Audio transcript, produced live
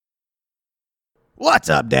What's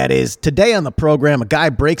up, daddies? Today on the program, a guy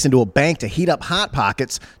breaks into a bank to heat up Hot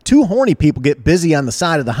Pockets, two horny people get busy on the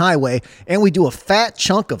side of the highway, and we do a fat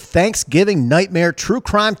chunk of Thanksgiving nightmare true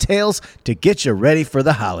crime tales to get you ready for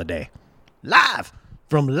the holiday. Live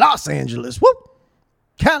from Los Angeles,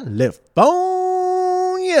 California.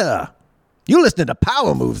 You listening to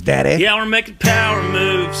Power Moves, daddy. Yeah, we're making power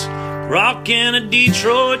moves, rocking a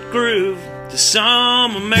Detroit groove to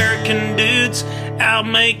some American dudes out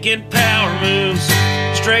making power moves.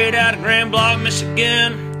 Straight out of Grand Block,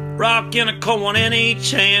 Michigan, rocking a cold one in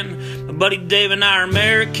each hand. My buddy Dave and I are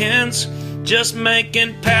Americans, just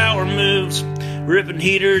making power moves, ripping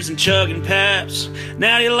heaters and chugging paps.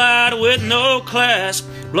 Natty Light with no class,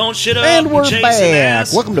 blowing shit up And we're chasing back.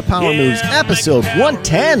 ass. Welcome to Power Moves, episode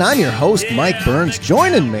 110. I'm your host, Mike Burns.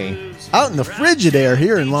 Joining me out in the frigid air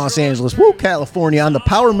here in Los Angeles, California, on the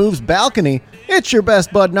Power Moves balcony, it's your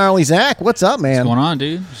best bud, Gnarly Zach. What's up, man? What's going on,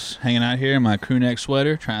 dude? Just hanging out here in my crew neck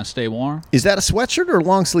sweater, trying to stay warm. Is that a sweatshirt or a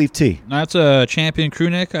long sleeve tee? That's a Champion crew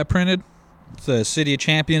neck I printed. It's a City of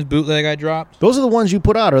Champions bootleg I dropped. Those are the ones you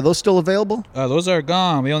put out. Are those still available? Those are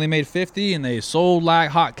gone. We only made 50, and they sold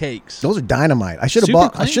like hotcakes. Those are dynamite. I should have Super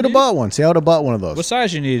bought. clean, I should have dude. bought one. See, I would have bought one of those. What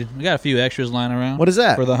size you need? We got a few extras lying around. What is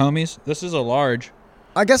that? For the homies. This is a large.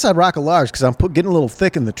 I guess I'd rock a large because I'm getting a little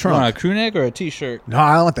thick in the You want a trunk. crew neck or a t-shirt? No,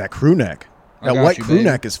 I want that crew neck. I That got white you, crew baby.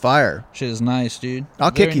 neck is fire. Shit is nice, dude.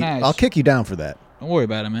 I'll Very kick you. nice. I'll kick you down for that. Don't worry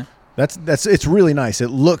about it, man. That's it's really nice. It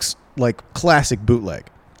looks like classic bootleg.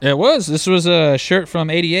 It was. This was a shirt from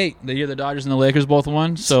 '88, the year the Dodgers and the Lakers both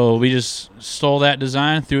won. So we just stole that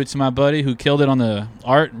design, threw it to my buddy who killed it on the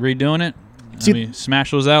art, redoing it. See, We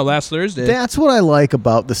smashed those out last Thursday. That's what I like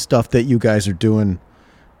about the stuff that you guys are doing.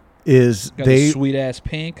 Is Got a sweet ass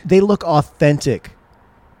pink. they look authentic.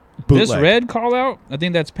 Bootleg. This red call out, I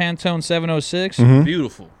think that's Pantone 706. Mhm.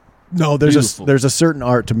 Beautiful. No, there's Beautiful. there's a certain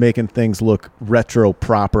art to making things look retro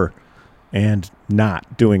proper, and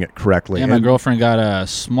not doing it correctly. Yeah, my And- girlfriend got a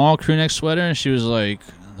small crew neck sweater, and she was like,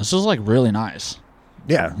 "This is like really nice."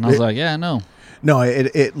 Yeah, And I was like, "Yeah, no." no,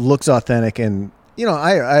 it looks authentic, and you know,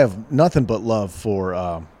 I have nothing but love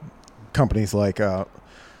for companies like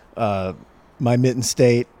My Mitten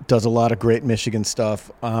State does a lot of great Michigan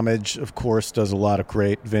stuff. Homage, of course, does a lot of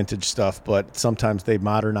great vintage stuff, but sometimes they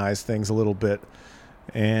modernize things a little bit.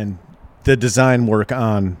 And the design work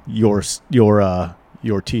on your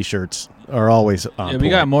T-shirts are always on Yeah, we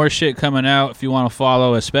point. got more shit coming out if you want to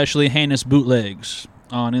follow, especially Heinous Bootlegs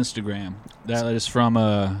on Instagram. That is from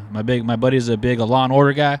my buddy's a big Law and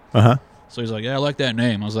Order guy. Uh-huh. So he's like, "Yeah, I like that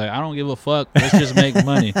name." I was like, "I don't give a fuck. Let's just make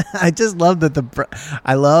money." I just love that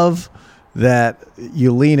I love that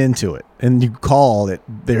you lean into it and you call it.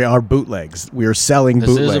 They are bootlegs. We are selling This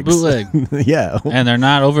bootlegs. is a bootleg. Yeah. And they're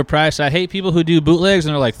not overpriced. I hate people who do bootlegs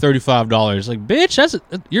and they're like $35. Like, bitch,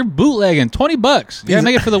 you're bootlegging $20. You gotta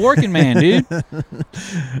make it for the working man, dude.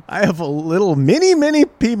 I have a little mini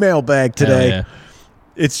P-mail bag today. Hell yeah.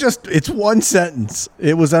 It's one sentence.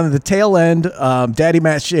 It was on the tail end. Daddy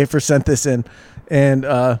Matt Schaefer sent this in, and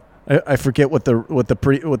I forget what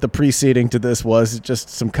the preceding to this was. Just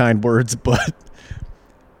some kind words, but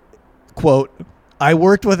quote: I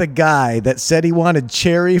worked with a guy that said he wanted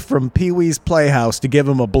Cherry from Pee-wee's Playhouse to give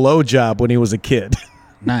him a blowjob when he was a kid.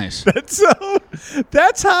 Nice.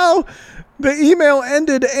 That's how the email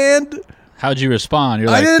ended, and How'd you respond? You're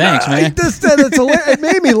I like, didn't. thanks, man. I just said it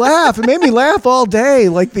made me laugh. It made me laugh all day.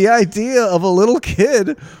 Like the idea of a little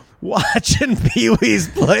kid watching Pee-wee's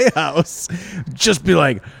Playhouse, just be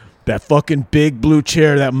like, that fucking big blue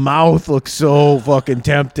chair. That mouth looks so fucking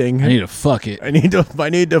tempting. I need to fuck it. I need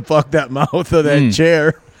to fuck that mouth of that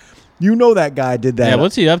chair. You know that guy did that. Yeah,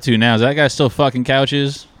 what's he up to now? Is that guy still fucking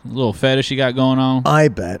couches? A little fetish he got going on? I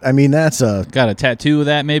bet. I mean, that's a Got a tattoo of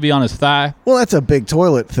that maybe on his thigh? that's a big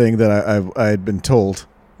toilet thing that I had been told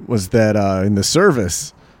was that in the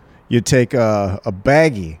service you take a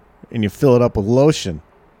baggie and you fill it up with lotion.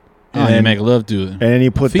 And you make love to it. And then you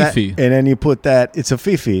put that, Fifi. and then you put that. It's a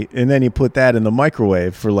fifi, and then you put that in the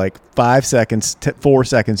microwave for like 5 seconds, 4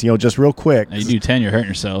 seconds. Just real quick. Now, you do 10, you're hurting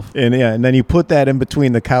yourself. And and then you put that in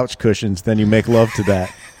between the couch cushions. Then you make love to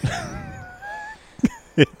that.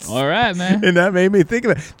 All right, man. And that made me think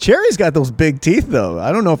of it. Cherry's got those big teeth, though.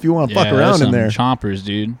 I don't know if you want to fuck Yeah, around there's in some there. chompers,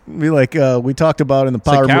 dude. Be like we talked about in the It's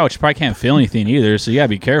a power. couch. Probably can't feel anything either, so you gotta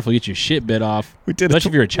be careful. Get your shit bit off. We did a Especially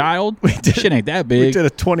if you're a child. Shit ain't that We big. did a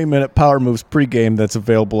 20-minute Power Moves pregame that's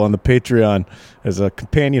available on the Patreon as a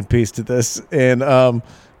companion piece to this. And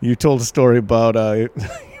you told a story about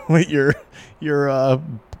your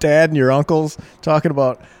dad and your uncles talking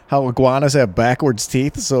about how iguanas have backwards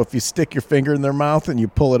teeth. So if you stick your finger in their mouth and you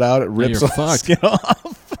pull it out, it rips you're all the fucked. skin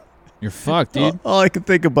off. You're fucked, dude. All I could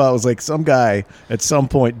think about was like some guy at some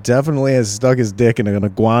point definitely has stuck his dick in an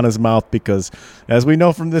iguana's mouth because, as we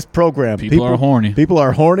know from this program, People are horny. People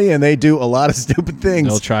are horny and they do a lot of stupid things.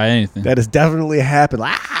 They'll try anything. That has definitely happened.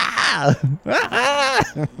 Ah!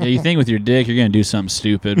 Yeah, you think with your dick you're gonna do something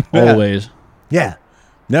stupid. Yeah. Always. Yeah.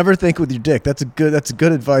 Never think with your dick. That's good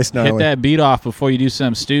advice, Hit Gnarly. that beat off before you do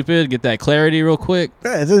something stupid. Get that clarity real quick.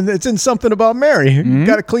 Yeah, it's in something about Mary. You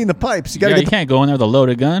got to clean the pipes. You got to You get can't go in there with a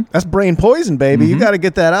loaded gun. that's brain poison, baby. You got to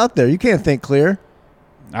get that out there. You can't think clear.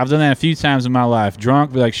 I've done that a few times in my life.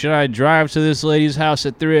 Drunk, be like, should I drive to this lady's house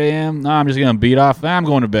at 3 a.m.? No, I'm just going to beat off. I'm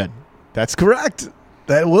going to bed. That's correct.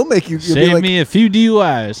 That will make you. You'll Save be like, me a few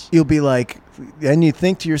DUIs. You'll be like, and you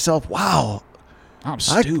think to yourself, "Wow, I'm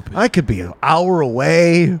stupid. I could be an hour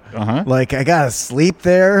away. Uh-huh. Like I gotta sleep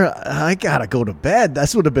there. I gotta go to bed.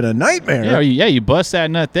 This would have been a nightmare." You bust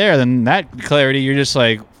that nut there, then that clarity, you're just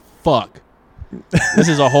like, fuck. This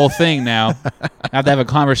is a whole thing now. I have to have a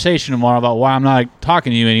conversation tomorrow about why I'm not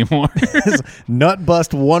talking to you anymore. Nut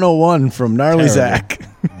bust 101 from Gnarly Terrible. Zach.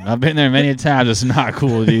 I've been there many times. It's not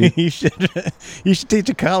cool, dude. you should teach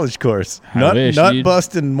a college course. I wish, Nut dude.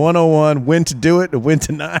 busting 101. When to do it and when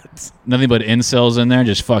to not. Nothing but incels in there,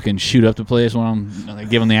 just fucking shoot up the place when I'm like,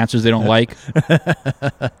 giving the answers they don't like.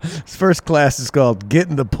 This first class is called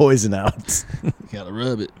Getting the Poison Out. Gotta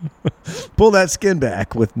rub it. Pull that skin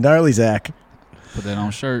back with Gnarly Zach. Put that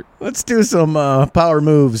on shirt. Let's do some power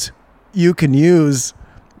moves you can use.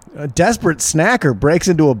 A desperate snacker breaks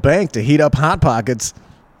into a bank to heat up Hot Pockets.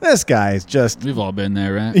 This guy is just... We've all been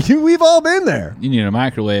there, right? We've all been there. You need a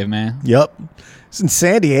microwave, man. Yep. It's in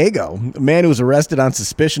San Diego. A man who was arrested on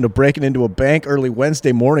suspicion of breaking into a bank early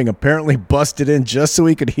Wednesday morning apparently busted in just so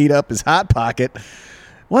he could heat up his Hot Pocket.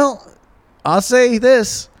 Well, I'll say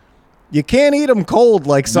this. You can't eat them cold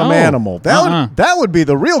like some No. animal. That would be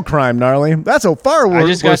the real crime, Gnarly. That's a far I worse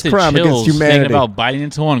just got the crime against chills humanity. thinking about biting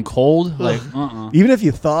into one cold. Like, Even if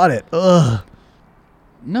you thought it,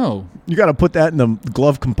 no. you got to put that in the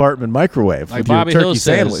glove compartment microwave Like with Bobby your turkey Hill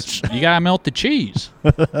sandwich. says, you gotta melt the cheese.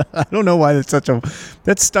 I don't know why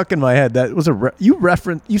that's stuck in my head. That was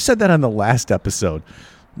you said that on the last episode.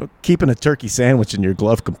 Keeping a turkey sandwich in your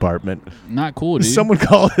glove compartment. Not cool, dude.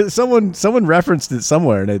 Someone referenced it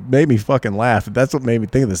somewhere, and it made me fucking laugh. That's what made me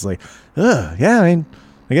think of this. Like, yeah, I mean,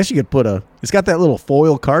 I guess you could put it's got that little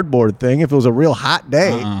foil cardboard thing. If it was a real hot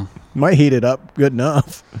day, might heat it up good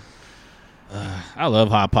enough. I love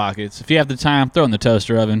Hot Pockets. If you have the time, throw it in the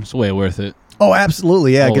toaster oven. It's way worth it. Oh,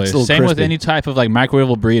 absolutely, yeah. It Always. gets a little Same with crispy. any type of like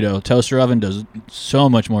microwavable burrito. Toaster oven does so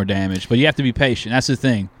much more damage, but you have to be patient. That's the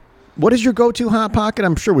thing. What is your go-to Hot Pocket?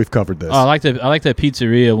 I'm sure we've covered this. Oh, I like the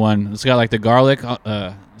pizzeria one. It's got like the garlic.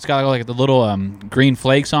 It's got like the little green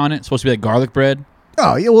flakes on it. It's supposed to be like garlic bread.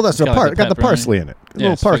 Oh, yeah, well, that's Got like the got the pepper on parsley in it. A Yeah,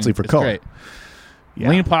 little it's parsley for it's color. Great. Yeah.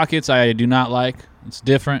 Lean Pockets I do not like. It's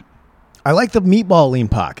different. I like the meatball lean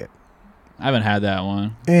pocket. I haven't had that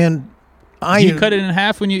one. And Do you cut it in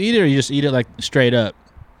half when you eat it, or you just eat it like straight up?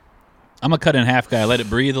 I'm a cut in half guy. Let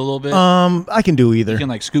it breathe a little bit. I can do either. You can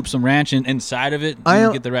like scoop some ranch inside of it. I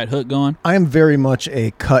And get the right hook going. I am very much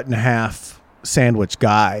a cut in half sandwich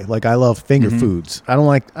guy. Like I love finger Mm-hmm. foods. I don't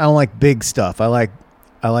like big stuff. I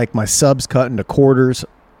like my subs cut into quarters.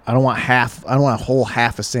 I don't want a whole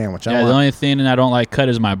half a sandwich. Yeah, the only thing I don't like cut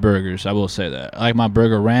is my burgers. I will say that. I like my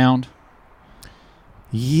burger round.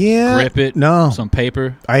 Yeah. Grip it. No. Some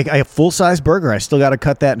paper. I have full size burger. I still got to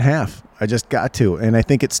cut that in half. I just got to, and I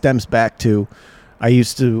think it stems back to I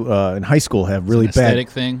used to in high school have really It's an bad aesthetic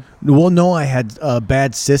thing. Well, no, I had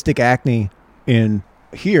bad cystic acne in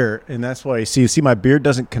here, and that's why you see my beard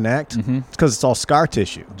doesn't connect. Mm-hmm. It's because it's all scar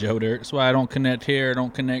tissue. Joe Dirt. That's why I don't connect here.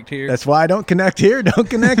 Don't connect here. That's why I don't connect here. Don't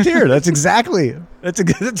connect here. That's exactly. That's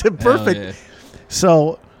a perfect. Hell yeah.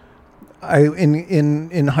 So,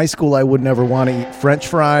 in high school, I would never want to eat French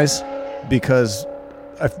fries because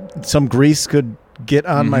some grease could get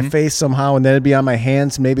on my face somehow, and then it'd be on my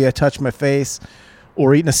hands. Maybe I touch my face,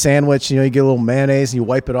 or eating a sandwich. You get a little mayonnaise and you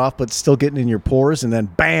wipe it off, but it's still getting in your pores. And then,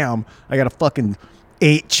 bam! I got a fucking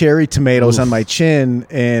 8 cherry tomatoes on my chin,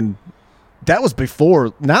 and that was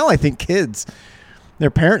before. Now I think kids,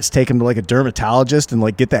 their parents take them to like a dermatologist and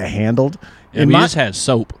like get that handled. Yeah, we just had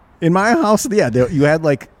soap. In my house, yeah, you had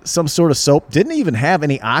like some sort of soap. Didn't even have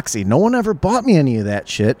any Oxy. No one ever bought me any of that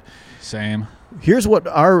shit. Same. Here's what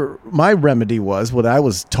my remedy was. What I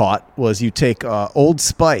was taught was you take Old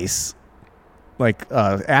Spice, like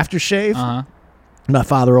aftershave. Uh-huh. My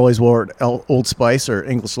father always wore Old Spice or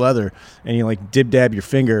English leather, and you like dab your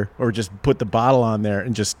finger or just put the bottle on there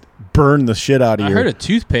and just burn the shit out of you. I heard of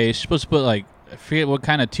toothpaste. You're supposed to put like, I forget what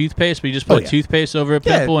kind of toothpaste, but you just put yeah. toothpaste over a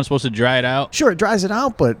pimple and it's supposed to dry it out. Sure, it dries it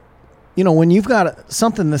out, but when you've got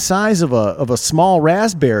something the size of a small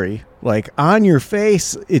raspberry, like on your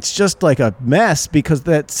face, it's just like a mess because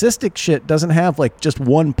that cystic shit doesn't have like just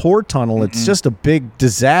one pore tunnel. It's just a big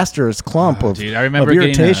disastrous clump of dude, I remember of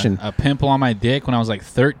irritation. getting a pimple on my dick when I was like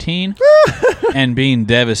 13 and being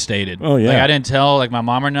devastated. Oh, yeah. Like I didn't tell like my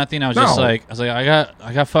mom or nothing. I was just like,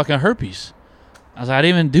 I got fucking herpes. I was like, I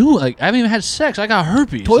haven't even had sex. I got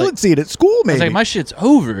herpes. Toilet seat at school, I maybe. was like, my shit's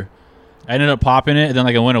over. I ended up popping it, and then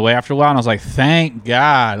like it went away after a while, and I was like, thank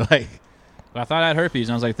God. Like, I thought I had herpes,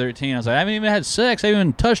 and I was like 13. I was like, I haven't even had sex. I haven't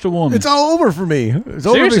even touched a woman. It's all over for me.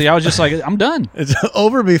 Seriously, I was just like, I'm done. It's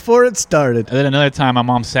over before it started. And then another time, my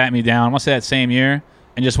mom sat me down, I must say that same year,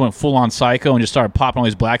 and just went full on psycho and just started popping all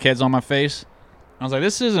these blackheads on my face. I was like,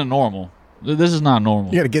 this isn't normal. This is not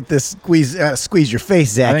normal. You got to get this squeeze your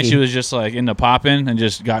face, Zachy. I think she was just like into popping and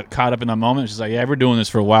just got caught up in the moment. She's like, yeah, we're doing this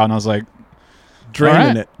for a while. And I was like,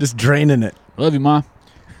 draining it. Just draining it. Love you, Mom.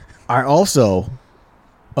 I also,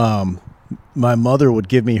 my mother would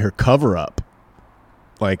give me her cover up.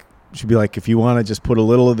 Like, she'd be like, if you want to just put a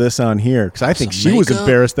little of this on here. Because I think she was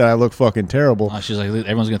embarrassed that I look fucking terrible. She's like,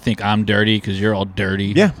 everyone's going to think I'm dirty because you're all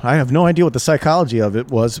dirty. Yeah, I have no idea what the psychology of it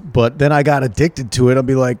was. But then I got addicted to it. I'll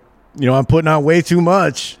be like, I'm putting on way too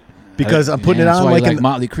much because I'm putting it on like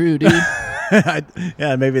Motley Crue, dude.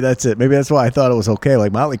 Yeah, maybe that's it. Maybe that's why I thought it was okay.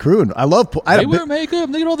 Like Motley Crue, and I love. They wear makeup.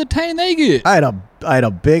 Look at all the tan they get. I had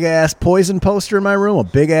a big ass Poison poster in my room, a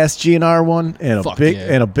big ass GNR one, and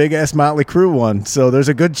a big ass Motley Crue one. So there's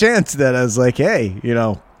a good chance that I was like, hey,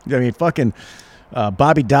 fucking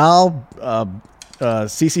Bobby Dahl,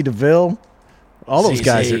 CeCe DeVille, all those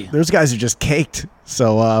guys. Those guys are just caked.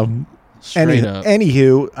 So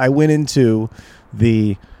anywho,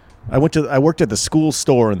 I worked at the school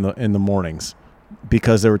store in the mornings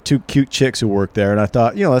because there were two cute chicks who worked there, and I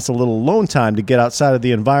thought, that's a little alone time to get outside of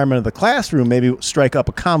the environment of the classroom, maybe strike up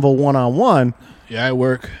a convo one-on-one. Yeah, I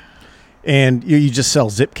work. And you just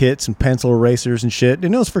sell zip kits and pencil erasers and shit.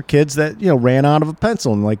 And it was for kids that, ran out of a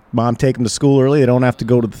pencil and like mom take them to school early. They don't have to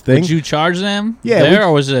go to the thing. Did you charge them there,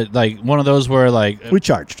 or was it like one of those where like we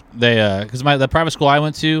charged? They because the private school I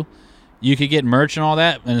went to, you could get merch and all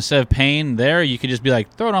that, and instead of paying there, you could just be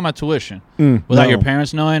like, throw it on my tuition without your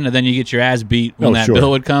parents knowing, and then you get your ass beat when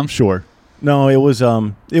bill would come. Sure. No,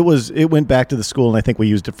 it went back to the school, and I think we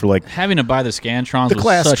used it for like having to buy the Scantrons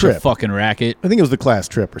was such trip. a fucking racket. I think it was the class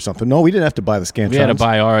trip or something. No, we didn't have to buy the Scantrons. We had to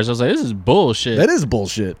buy ours. I was like, this is bullshit. That is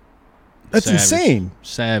bullshit. That's insane.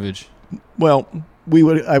 Savage. Well,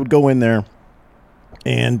 I would go in there,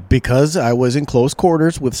 and because I was in close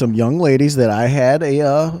quarters with some young ladies that I had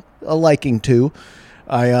a liking to,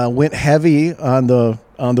 I went heavy on the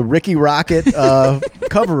Ricky Rocket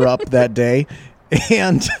cover up that day,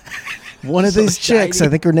 and one of these chicks, I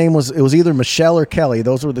think her name was either Michelle or Kelly.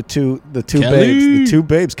 Those were the two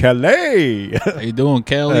babes. Kelly, how you doing,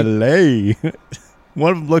 Kelly? Kelly.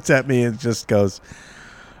 One of them looks at me and just goes,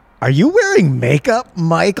 "Are you wearing makeup,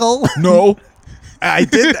 Michael?" No. I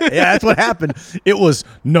did. Yeah, that's what happened. It was,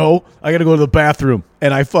 no, I got to go to the bathroom.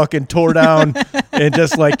 And I fucking tore down and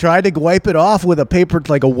just like tried to wipe it off with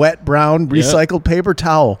a wet brown recycled paper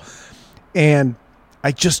towel. And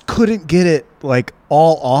I just couldn't get it like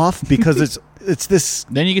all off because it's this.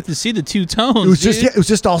 Then you get to see the two tones. It was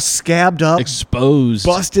just all scabbed up, exposed,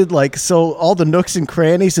 busted. Like, so all the nooks and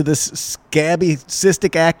crannies of this scabby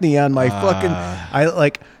cystic acne on my I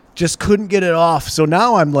like just couldn't get it off. So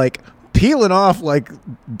now I'm like peeling off like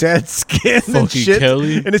dead skin and shit,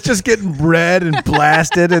 Kelly. And it's just getting red and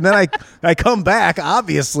blasted. And then I come back,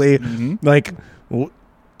 obviously, like,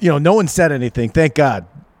 no one said anything. Thank God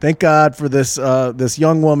for this this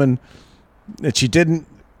young woman that she didn't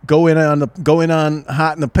go in on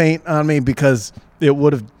hot in the paint on me, because it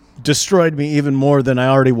would have destroyed me even more than I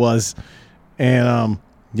already was. And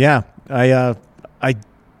I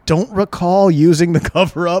don't recall using the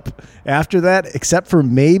cover up after that, except for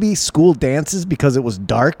maybe school dances because it was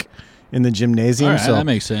dark in the gymnasium. All right, so that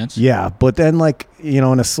makes sense. Yeah, but then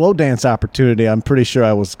in a slow dance opportunity, I'm pretty sure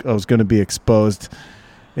I was going to be exposed.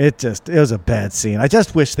 It was a bad scene. I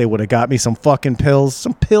just wish they would have got me some fucking pills.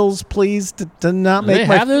 Some pills, please, to not make. Did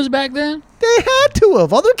they have those back then? They had to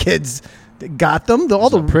have. Other kids got them. All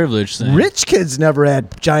the privileged thing. Rich kids never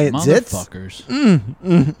had giant zits.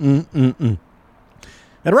 Motherfuckers.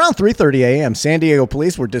 At around 3:30 a.m., San Diego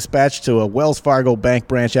police were dispatched to a Wells Fargo bank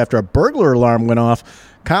branch after a burglar alarm went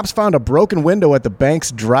off. Cops found a broken window at the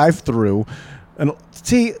bank's drive-thru. And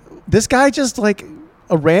see, this guy just like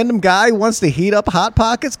a random guy who wants to heat up Hot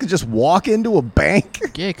Pockets could just walk into a bank.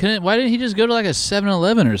 Yeah, why didn't he just go to like a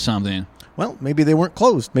 7-Eleven or something? Well, maybe they weren't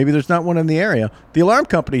closed. Maybe there's not one in the area. The alarm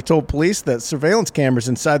company told police that surveillance cameras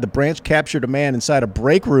inside the branch captured a man inside a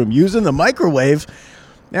break room using the microwave.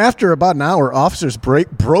 After about an hour, officers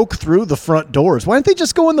broke through the front doors. Why didn't they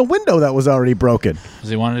just go in the window that was already broken? Because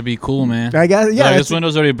they wanted to be cool, man. I guess, yeah. Like, this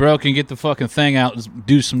window's already broken. Get the fucking thing out and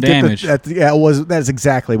do some damage. That's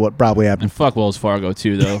exactly what probably happened. And fuck Wells Fargo,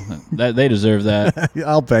 too, though. They deserve that.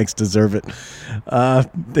 All banks deserve it.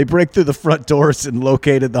 They break through the front doors and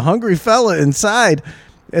located the hungry fella inside.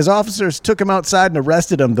 As officers took him outside and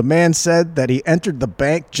arrested him, the man said that he entered the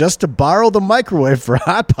bank just to borrow the microwave for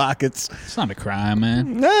Hot Pockets. It's not a crime,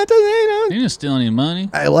 man. Nah, it doesn't. You didn't steal any money.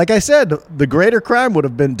 Like I said, the greater crime would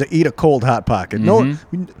have been to eat a cold Hot Pocket. No,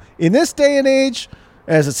 in this day and age,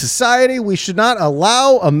 as a society, we should not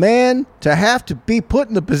allow a man to have to be put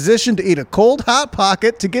in the position to eat a cold Hot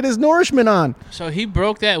Pocket to get his nourishment on. So he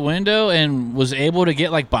broke that window and was able to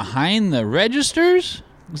get, like, behind the registers?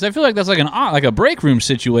 Because I feel like that's like a break room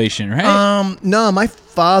situation, right? No, my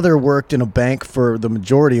father worked in a bank for the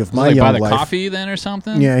majority of my young life. Buy the coffee then or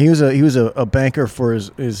something? Yeah, he was a banker for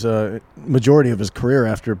his majority of his career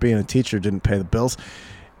after being a teacher, didn't pay the bills.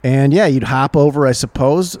 And yeah, you'd hop over, I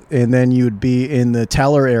suppose, and then you'd be in the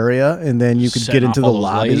teller area, and then you could get into the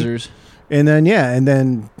lobby. Lasers. And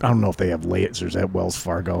then I don't know if they have lasers at Wells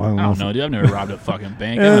Fargo. I don't know, dude. I've never robbed a fucking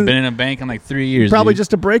bank. I haven't been in a bank in like 3 years. Probably dude.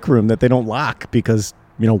 Just a break room that they don't lock because,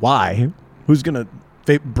 why? Who's going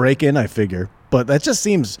to break in, I figure. But that just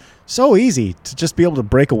seems so easy to just be able to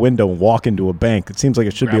break a window and walk into a bank. It seems like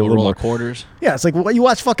it should be a little more quarters. Yeah, it's like you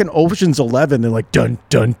watch fucking Ocean's 11. They're like dun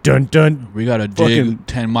dun dun dun. We got to dig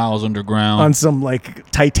 10 miles underground on some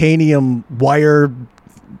like titanium wire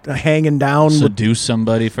hanging down. Seduce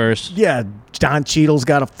somebody first. Yeah, Don Cheadle's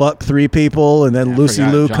got to fuck 3 people, and then Lucy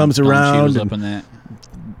Liu comes around and up in that.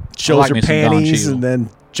 shows her panties, and then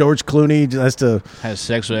George Clooney has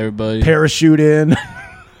sex with everybody. Parachute in.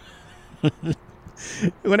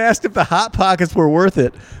 When asked if the Hot Pockets were worth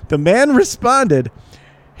it, the man responded,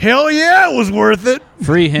 "Hell yeah, it was worth it."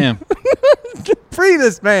 Free him. Free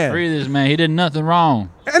this man. Free this man. He did nothing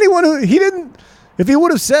wrong. If he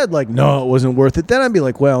would have said like, "No, it wasn't worth it," then I'd be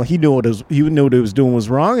like, "Well, he knew what he was doing was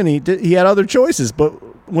wrong, and he had other choices." But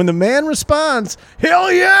when the man responds,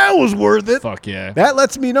 "Hell yeah, it was worth it." Fuck yeah. That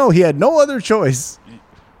lets me know he had no other choice.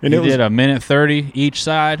 And he did a minute 30 each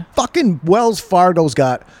side. Fucking Wells Fargo's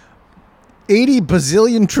got $80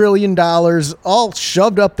 bazillion trillion all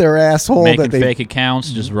shoved up their asshole. Making fake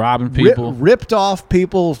accounts, just robbing people. Ripped off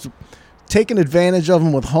people, taking advantage of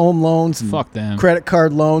them with home loans and fuck them. Credit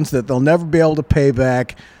card loans that they'll never be able to pay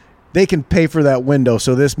back. They can pay for that window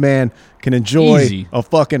so this man can enjoy a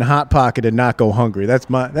fucking Hot Pocket and not go hungry. That's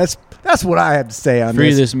what I have to say on this.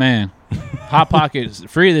 Free this man. Hot Pockets,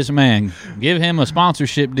 free this man. Give him a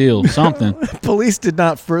sponsorship deal, something. Police did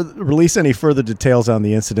not release any further details on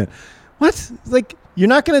the incident. What? Like, you're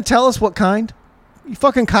not going to tell us what kind? You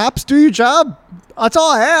fucking cops, do your job. That's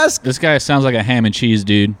all I ask. This guy sounds like a ham and cheese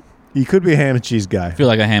dude. He could be a ham and cheese guy. I feel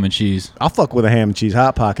like a ham and cheese. I'll fuck with a ham and cheese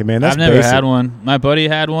Hot Pocket, man. That's I've never basic. had one. My buddy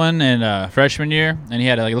had one in freshman year, and he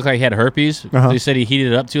had it looked like he had herpes. He said he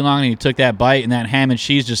heated it up too long, and he took that bite, and that ham and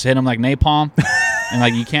cheese just hit him like napalm. And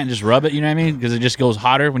like you can't just rub it, you know what I mean? Because it just goes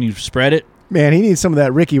hotter when you spread it. Man, he needs some of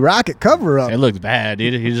that Ricky Rocket cover up. It looked bad,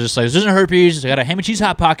 dude. He's just like, this isn't herpes. I got a ham and cheese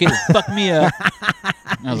Hot Pocket. Fuck me up.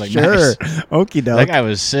 I was like, sure. Nice. Okie doke. That guy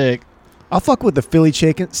was sick. I'll fuck with the Philly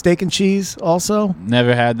steak and cheese also.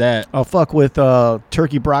 Never had that. I'll fuck with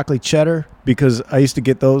turkey broccoli cheddar because I used to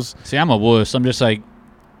get those. See, I'm a wuss. I'm just like,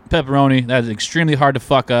 pepperoni. That's extremely hard to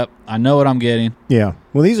fuck up. I know what I'm getting. Yeah.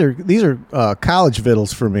 Well, these are college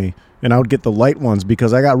vittles for me. And I would get the light ones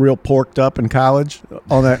because I got real porked up in college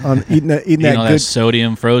on eating that all good that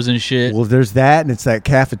sodium frozen shit. Well, there's that, and it's that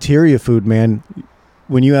cafeteria food, man.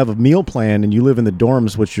 When you have a meal plan and you live in the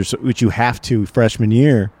dorms, which you have to freshman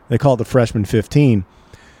year, they call it the freshman 15.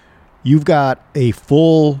 You've got a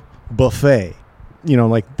full buffet,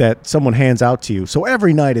 like that someone hands out to you. So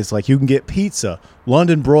every night is like you can get pizza,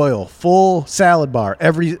 London broil, full salad bar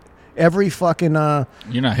every fucking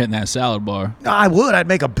You're not hitting that salad bar. I would. I'd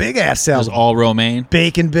make a big ass salad. Just all romaine.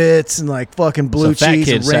 Bacon bits and like fucking blue cheese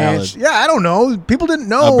and ranch. Salad. Yeah, I don't know. People didn't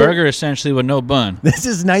know. A burger essentially with no bun. This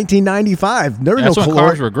is 1995. There were That's no when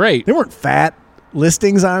carbs were great. There weren't fat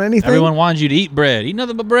listings on anything. Everyone wanted you to eat bread. Eat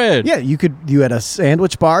nothing but bread. Yeah, you had a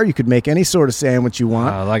sandwich bar. You could make any sort of sandwich you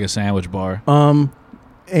want. I like a sandwich bar.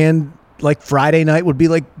 And like Friday night would be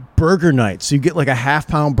like burger night. So you get like a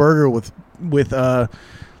half-pound burger with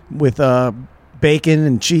bacon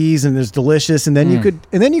and cheese, and it's delicious. And then you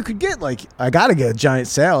could get like, I gotta get a giant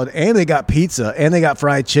salad, and they got pizza, and they got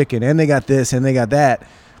fried chicken, and they got this, and they got that.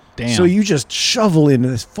 Damn. So you just shovel into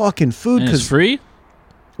this fucking food And it's because free?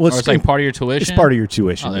 well, Or it's like part of your tuition? it's part of your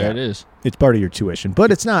tuition. Oh, there yeah. it is. It's part of your tuition,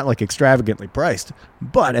 but it's not like extravagantly priced.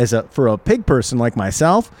 But for a pig person like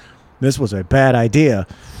myself, this was a bad idea,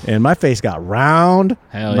 and my face got round.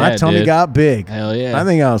 Hell my yeah, tummy dude. got big. Hell yeah. I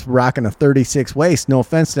think I was rocking a 36 waist. No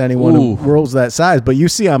offense to anyone Ooh. who rolls that size, but you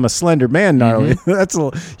see, I'm a slender man, gnarly.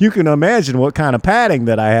 You can imagine what kind of padding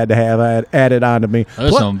that I had to have added onto me.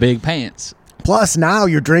 Those some big pants. Plus, now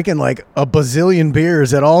you're drinking like a bazillion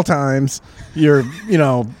beers at all times.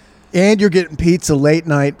 And you're getting pizza late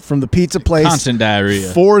night from the pizza place. Constant diarrhea.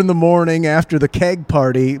 4 a.m. after the keg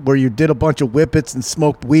party where you did a bunch of whippets and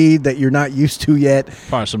smoked weed that you're not used to yet.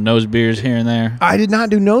 Probably some nose beers here and there. I did not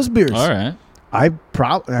do nose beers. All right. I've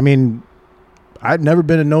never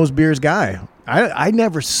been a nose beers guy. I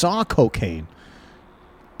never saw cocaine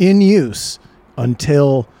in use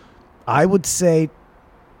until I would say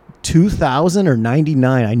 2000 or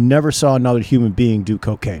 99. I never saw another human being do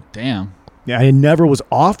cocaine. Damn. Yeah, I never was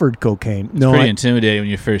offered cocaine. It's pretty intimidating when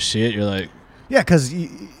you first see it. You're like, yeah, because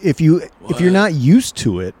if you're not used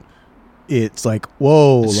to it, it's like,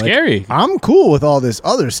 whoa, it's like, scary. I'm cool with all this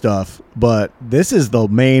other stuff, but this is the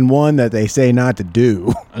main one that they say not to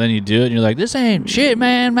do. And then you do it, and you're like, this ain't shit,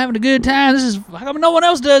 man. I'm having a good time. This is how come no one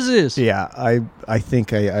else does this? Yeah, I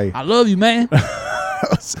think I love you, man.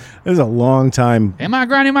 it was a long time. Am I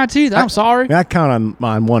grinding my teeth? I'm sorry. I count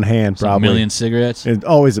on one hand, It's a probably. million cigarettes. It's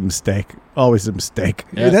always a mistake. Always a mistake.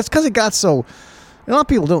 Yeah. That's because it got so. A lot of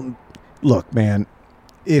people don't look, man.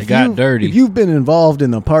 If It got dirty. If you've been involved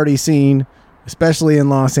in the party scene, especially in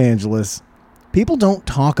Los Angeles, people don't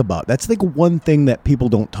talk about. That's like one thing that people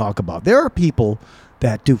don't talk about. There are people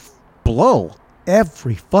that do blow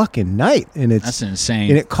every fucking night, and That's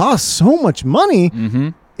insane. and it costs so much money. Mm-hmm.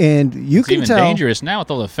 And you It's can even tell dangerous now with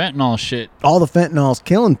all the fentanyl shit. all the fentanyl's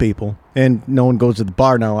killing people, and no one goes to the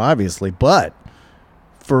bar now, obviously. But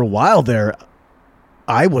for a while there,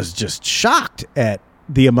 I was just shocked at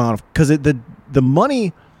the amount of because the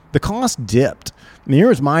money, the cost dipped. And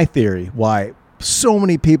here's my theory why so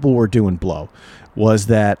many people were doing blow was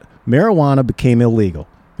that marijuana became illegal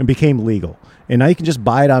and became legal, and now you can just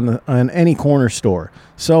buy it on any corner store.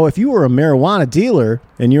 So if you were a marijuana dealer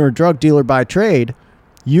and you're a drug dealer by trade,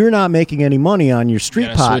 you're not making any money on your street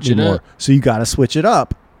Gotta pot switch it anymore. up. So you got to switch it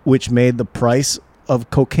up, which made the price of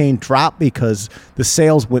cocaine drop because the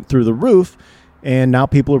sales went through the roof, and now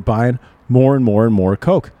people are buying more and more and more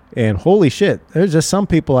coke. And holy shit, there's just some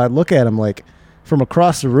people I look at them like from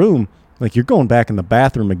across the room, like you're going back in the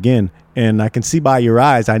bathroom again, and I can see by your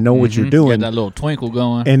eyes, I know what you're doing. Got that little twinkle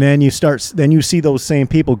going. And then you see those same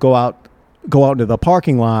people go out into the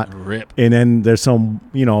parking lot, Rip. and then there's some,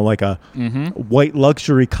 like a white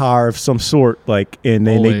luxury car of some sort, like, and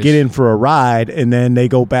then they Always. get in for a ride, and then they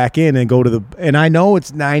go back in and go to and I know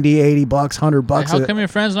it's $90, $80, $100. How come your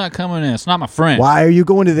friend's not coming in? It's not my friend. Why are you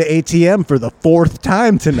going to the ATM for the 4th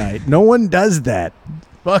time tonight? No one does that.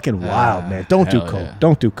 Fucking wild, man. Don't do hell coke. yeah.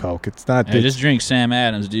 Don't do coke. It's not. Hey, just drink Sam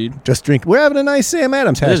Adams, dude. Just drink. We're having a nice Sam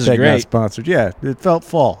Adams This is hashtag not great. sponsored. Yeah, it felt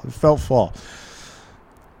fall.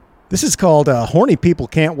 This is called "Horny People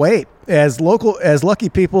Can't Wait." As lucky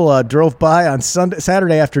people drove by on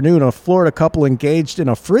Saturday afternoon, a Florida couple engaged in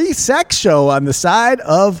a free sex show on the side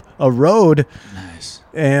of a road. Nice.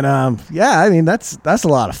 And I mean that's a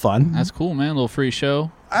lot of fun. That's cool, man. A little free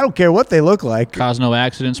show. I don't care what they look like. Cause no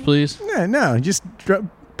accidents, please. Yeah, no, just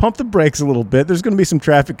pump the brakes a little bit. There's going to be some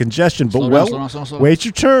traffic congestion, but Slow down. wait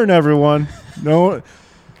your turn, everyone. No,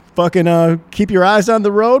 fucking keep your eyes on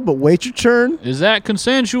the road, but wait your turn. Is that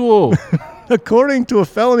consensual? According to a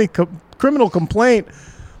felony criminal complaint,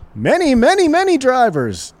 many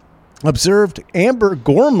drivers observed Amber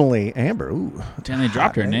Gormley. Amber, ooh. Damn, they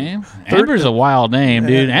dropped her name. Amber's a wild name,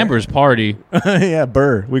 dude. Amber's party. Yeah,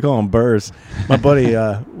 Burr. We call him Burrs. My buddy,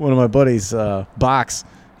 one of my buddies, Box,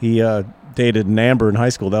 he dated an Amber in high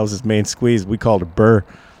school. That was his main squeeze. We called her Burr.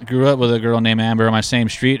 I grew up with a girl named Amber on my same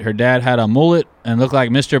street. Her dad had a mullet and looked like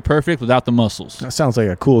Mr. Perfect without the muscles. That sounds like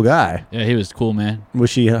a cool guy. Yeah, he was cool, man. Was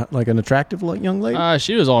she like an attractive young lady?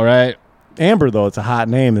 She was all right. Amber, though, it's a hot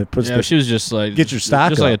name that puts Yeah, she was just like Get your stock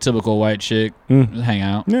just like up. a typical white chick. Just hang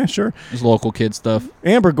out. Yeah, sure. Just local kid stuff.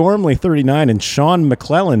 Amber Gormley, 39, and Sean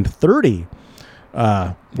McClellan, 30.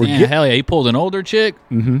 Hell yeah, he pulled an older chick.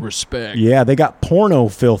 Respect. Yeah, they got porno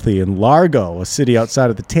filthy in Largo, a city outside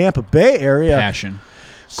of the Tampa Bay area. Passion.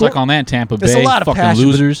 Suck on that, Tampa Bay. There's a lot of fucking passion,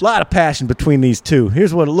 losers. a lot of passion between these two.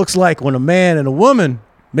 Here's what it looks like when a man and a woman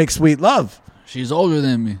make sweet love. She's older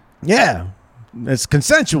than me. Yeah, it's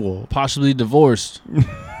consensual. Possibly divorced.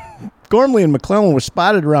 Gormley and McClellan were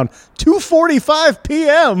spotted around 2:45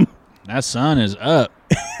 p.m. That sun is up.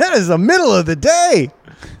 That is the middle of the day.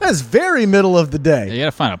 That's very middle of the day. You got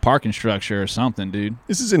to find a parking structure or something, dude.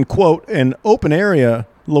 This is in, quote, an open area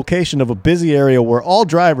location of a busy area where all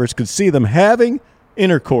drivers could see them having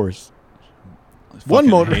intercourse. One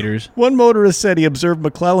motorist said he observed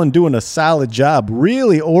McClellan doing a solid job,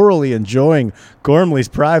 really orally enjoying Gormley's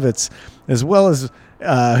privates, as well as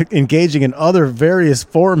engaging in other various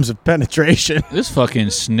forms of penetration. This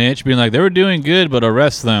fucking snitch being like, they were doing good, but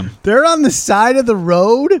arrest them. They're on the side of the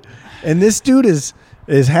road, and this dude is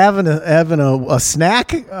having a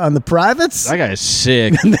snack on the privates. That guy's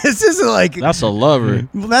sick. This isn't like... That's a lover.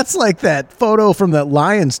 Well, that's like that photo from that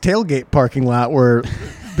Lions tailgate parking lot where...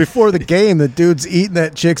 Before the game, the dude's eating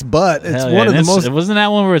that chick's butt. It's one of the most. Wasn't that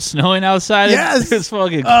when we were snowing outside? Yes, it's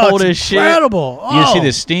fucking cold as shit. Incredible. You see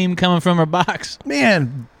the steam coming from her box.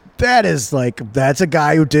 Man, that's a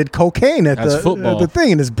guy who did cocaine at the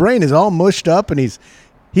thing, and his brain is all mushed up, and he's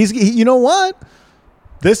you know what?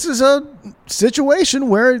 This is a situation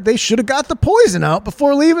where they should have got the poison out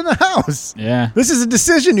before leaving the house. Yeah. This is a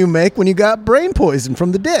decision you make when you got brain poison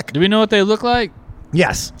from the dick. Do we know what they look like?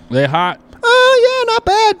 Yes. They hot? Oh, yeah, not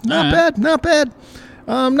bad. Not bad.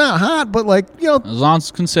 Not hot, but like, you know. As long as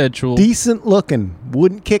it's consensual. Decent looking.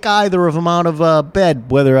 Wouldn't kick either of them out of bed,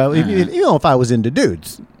 whether if I was into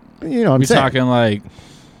dudes. You know what I'm saying? You're talking like,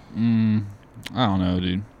 I don't know,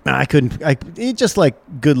 dude. I couldn't. Just like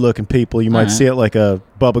good looking people. You might see it like a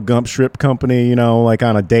Bubba Gump Shrimp Company, you know, like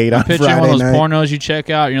on a date on Friday night. Picture one of those pornos you check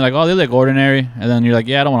out, and you're like, oh, they look ordinary. And then you're like,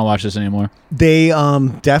 yeah, I don't want to watch this anymore. They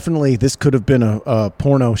definitely, this could have been a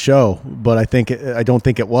porno show, but I don't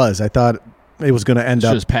think it was. I thought it was going to end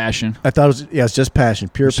up. It's just passion. I thought it was, it's just passion.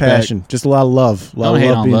 Pure Respect. Passion. Just a lot of love. A lot of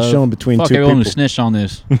love being shown between Fuck two people. Everyone who snitched on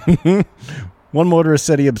this. One motorist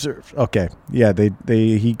said he observed. Okay, yeah,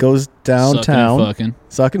 he goes downtown,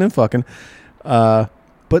 sucking and fucking. But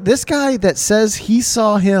this guy that says he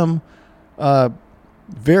saw him,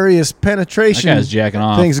 various penetration that guy's jacking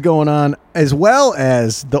off. Things going on, as well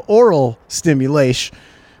as the oral stimulation,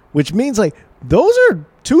 which means like those are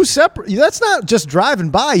two separate. That's not just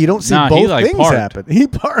driving by. You don't see both things happen. He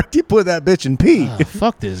parked. He put that bitch in pee.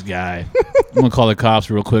 Fuck this guy. I'm gonna call the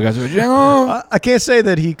cops real quick. I can't say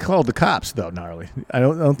that he called the cops though, gnarly. I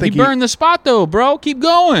don't think he burned the spot though, bro. Keep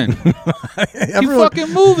going. Keep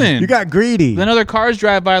fucking moving. You got greedy. Then other cars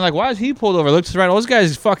drive by and like, why is he pulled over? Looks to the right. Oh, this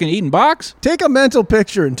guy's fucking eating box. Take a mental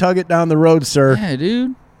picture and tug it down the road, sir. Yeah,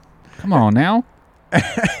 dude. Come on now.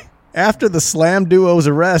 After the Slam Duo's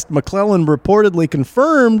arrest, McClellan reportedly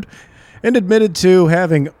confirmed and admitted to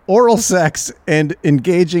having oral sex and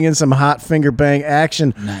engaging in some hot finger bang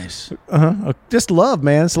action. Nice. Just love,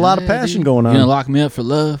 man. It's a lot of passion going on. You gonna lock me up for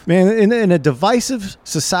love? Man, in a divisive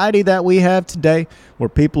society that we have today, where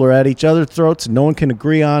people are at each other's throats and no one can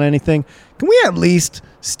agree on anything, can we at least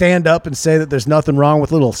stand up and say that there's nothing wrong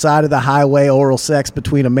with little side of the highway oral sex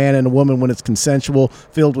between a man and a woman when it's consensual,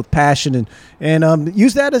 filled with passion, and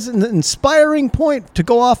use that as an inspiring point to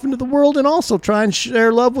go off into the world and also try and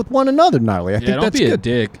share love with one another, gnarly. I think that's good. Don't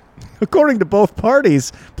be a dick. According to both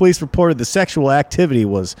parties, police reported the sexual activity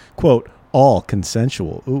was, quote, all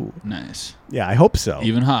consensual. Ooh. Nice. Yeah, I hope so.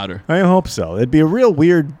 Even hotter. I hope so. It'd be a real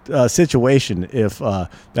weird situation if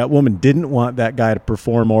that woman didn't want that guy to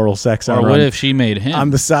perform oral sex on her. Or what if she made him?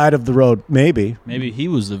 On the side of the road. Maybe. Maybe he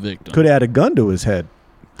was the victim. Could have had a gun to his head.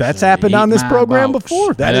 That's happened on this program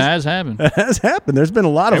before. That has happened. That has happened. There's been a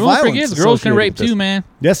lot of violence. Everyone forgets girls can rape too, man.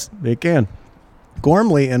 Yes, they can.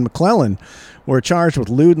 Gormley and McClellan were charged with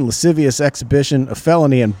lewd and lascivious exhibition, a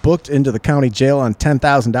felony, and booked into the county jail on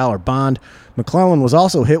 $10,000 bond. McClellan was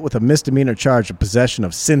also hit with a misdemeanor charge of possession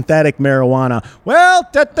of synthetic marijuana. Well,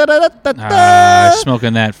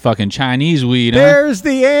 smoking that fucking Chinese weed. There's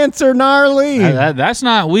the answer, gnarly. That's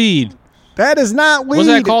not weed. That is not weed. What's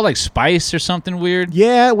that called? Like spice or something weird?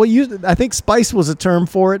 Yeah, well, I think spice was a term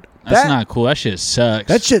for it. That's not cool. That shit sucks.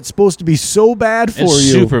 That shit's supposed to be so bad for you.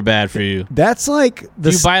 It's super bad for you. That's like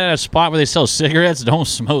if you buy it at a spot where they sell cigarettes, don't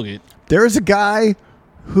smoke it. There's a guy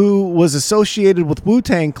who was associated with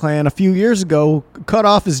Wu-Tang Clan a few years ago, cut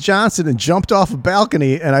off his Johnson and jumped off a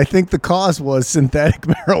balcony, and I think the cause was synthetic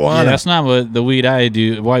marijuana. Yeah, that's not what the weed I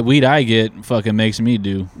do. What weed I get fucking makes me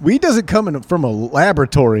do. Weed doesn't come from a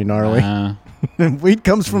laboratory, gnarly. Weed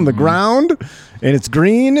comes from the ground, and it's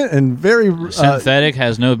green and very... synthetic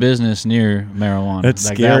has no business near marijuana. That's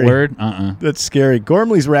like scary. That word? That's scary.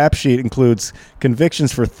 Gormley's rap sheet includes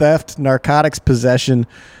convictions for theft, narcotics possession,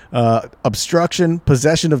 obstruction,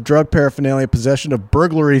 possession of drug paraphernalia, possession of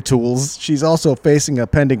burglary tools. She's also facing a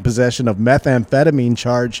pending possession of methamphetamine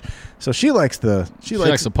charge. So she likes to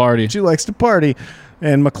party. She likes to party.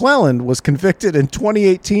 And McClellan was convicted in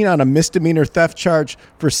 2018 on a misdemeanor theft charge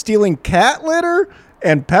for stealing cat litter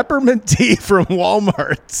and peppermint tea from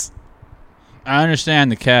Walmart's. I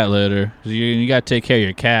understand the cat litter. You got to take care of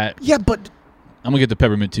your cat. Yeah, but I'm gonna get the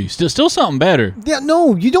peppermint tea. Still something better. yeah,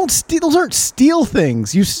 no, you don't steal. Those aren't steal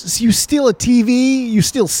things. You steal a TV. You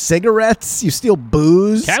steal cigarettes. You steal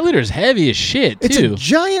booze. Cat litter is heavy as shit It's too. a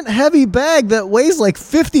giant, heavy bag that weighs like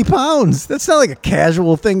 50 pounds. That's not like a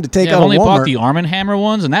casual thing to take Yeah, out I've only of Walmart. bought the Arm & Hammer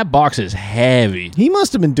ones, and that box is heavy. He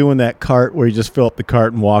must have been doing that cart where you just fill up the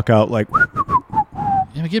cart and walk out like.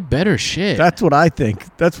 Yeah, get better shit. That's what I think.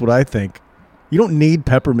 You don't need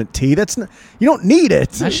peppermint tea. You don't need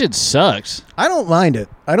it. That shit sucks. I don't mind it.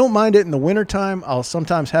 I don't mind it in the wintertime. I'll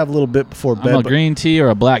sometimes have a little bit before bed. I'm a but green tea or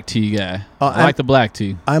a black tea guy. I like the black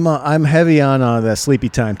tea. I'm heavy on the sleepy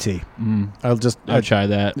time tea. I'll try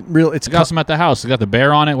that. It's I got some at the house. I got the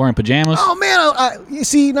bear on it wearing pajamas. Oh man, you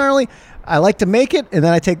see, gnarly. I like to make it, and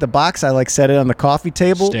then I take the box. I set it on the coffee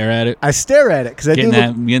table. Stare at it. I stare at it because I Get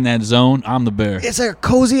in that zone. I'm the bear. It's like a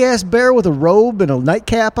cozy ass bear with a robe and a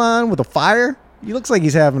nightcap on with a fire. He looks like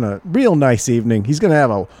he's having a real nice evening. He's gonna have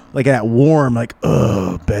that warm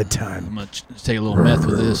bedtime. I'm gonna take a little meth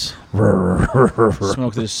with this.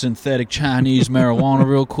 Smoke this synthetic Chinese marijuana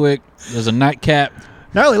real quick. There's a nightcap.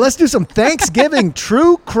 Gnarly, let's do some Thanksgiving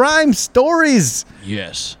true crime stories.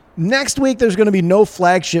 Yes. Next week, there's going to be no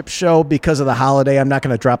flagship show because of the holiday. I'm not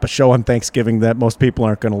going to drop a show on Thanksgiving that most people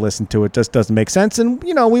aren't going to listen to. It just doesn't make sense. And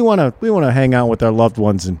we want to hang out with our loved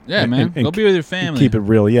ones and man, go be with your family. Keep it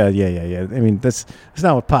real. Yeah. I mean, that's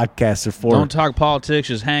not what podcasts are for. Don't talk politics.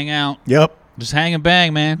 Just hang out. Yep. Just hang and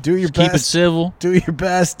bang, man. Do your just best. Keep it civil. Do your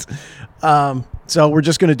best. So we're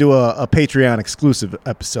just going to do a Patreon exclusive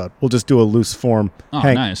episode. We'll just do a loose form. Oh,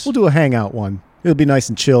 nice. We'll do a hangout one. It'll be nice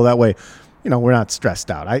and chill. That way, we're not stressed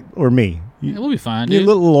out. Or me. We'll be fine, dude. A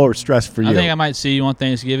little lower stress for you. I think I might see you on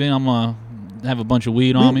Thanksgiving. I'm going to have a bunch of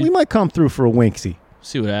weed on me. We might come through for a winksy.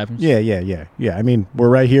 See what happens. Yeah. I mean, we're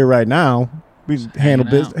right here right now. We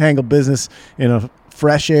handle business in a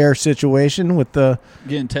fresh air situation with the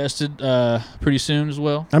getting tested pretty soon as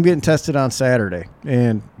well. I'm getting tested on Saturday,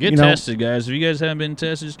 and get tested, guys. If you guys haven't been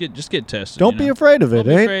tested, just get tested. Don't be afraid of it.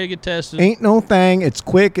 Don't be afraid to get tested. Ain't no thing. It's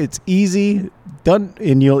quick. It's easy. Done,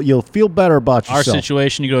 and you'll feel better about yourself. Our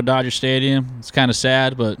situation, you go to Dodger Stadium. It's kind of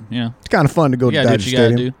sad, but it's kind of fun to go to Dodger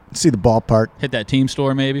Stadium, see the ballpark, hit that team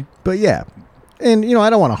store maybe. But yeah, and I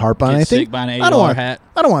don't want to harp on anything. Sick by an $80 hat.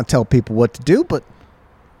 I don't want to tell people what to do, but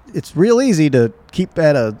it's real easy to keep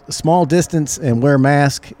at a small distance and wear a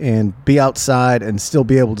mask and be outside and still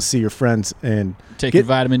be able to see your friends and take your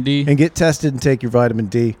vitamin D and get tested and take your vitamin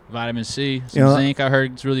D, vitamin C, some zinc. I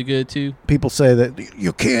heard it's really good too. People say that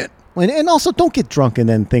you can't. And also, don't get drunk and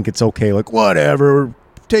then think it's okay. Like, whatever,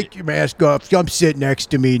 take your mask off. Come sit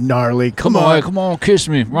next to me, gnarly. Come on, kiss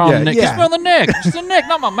me. Kiss me on the neck. Kiss the neck,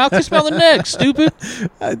 not my mouth. Kiss me on the neck, stupid.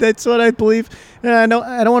 That's what I believe. And I know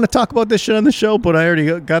I don't want to talk about this shit on the show, but I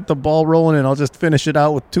already got the ball rolling, and I'll just finish it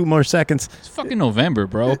out with 2 more seconds. It's fucking November,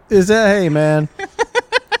 bro. Hey, man.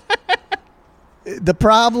 The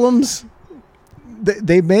problems,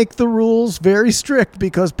 they make the rules very strict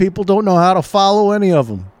because people don't know how to follow any of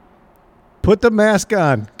them. Put the mask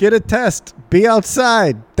on. Get a test. Be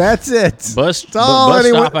outside. That's it. Bus stop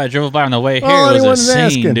I drove by on the way here was a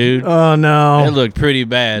scene, dude. Oh, no. It looked pretty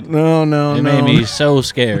bad. No. It made me so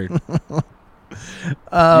scared.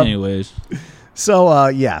 Anyways. So,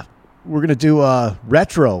 yeah. We're going to do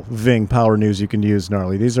retro Ving Power News you can use,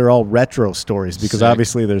 gnarly. These are all retro stories because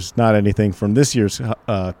obviously there's not anything from this year's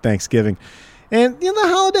Thanksgiving. And the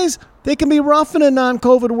holidays, they can be rough in a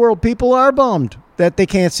non-COVID world. People are bummed that they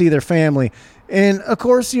can't see their family. And, of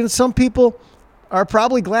course, some people are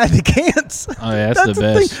probably glad they can't. Oh, yeah, that's the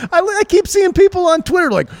best. Thing. I keep seeing people on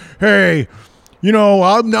Twitter like, hey,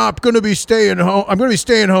 I'm not going to be staying home. I'm going to be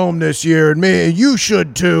staying home this year, and you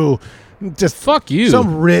should too. Just fuck you.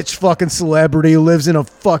 Some rich fucking celebrity who lives in a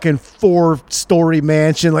fucking 4-story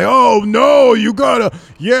mansion. Like, oh no, you gotta.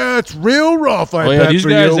 Yeah, it's real rough. I bet these for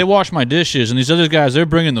guys, you. they wash my dishes, and these other guys, they're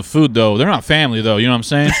bringing the food though. They're not family though. You know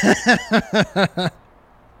what I'm saying?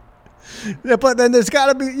 Yeah, but then there's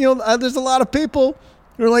got to be, there's a lot of people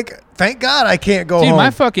who are like, thank God I can't go home.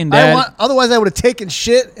 My fucking dad. Otherwise, I would have taken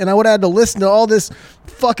shit and I would have had to listen to all this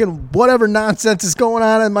fucking whatever nonsense is going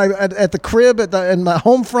on at the crib in my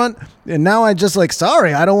home front. And now I'm just like,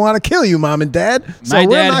 sorry, I don't want to kill you, Mom and Dad. So my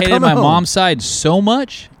dad hated my mom's side so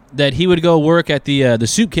much that he would go work at the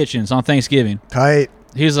soup kitchens on Thanksgiving. Tight.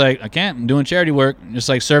 He was like, I can't. I'm doing charity work, just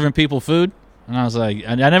like serving people food. And I was like,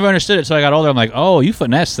 I never understood it. So I got older. I'm like, oh, you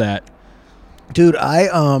finessed that. Dude,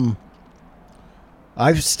 I've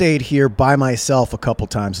stayed here by myself a couple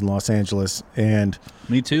times in Los Angeles, and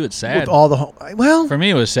me too. It's sad. With all the for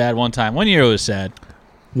me, it was sad one time. 1 year it was sad.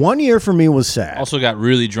 1 year for me was sad. Also got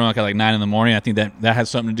really drunk at like 9 in the morning. I think that had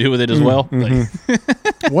something to do with it as well. Like,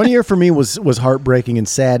 1 year for me was heartbreaking and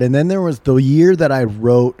sad. And then there was the year that I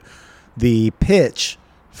wrote the pitch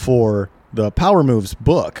for the Power Moves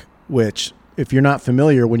book, which, if you're not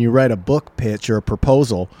familiar, when you write a book pitch or a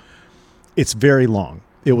proposal, it's very long.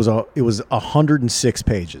 It was 106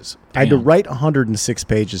 pages. Damn. I had to write 106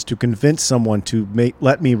 pages to convince someone to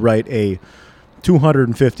let me write a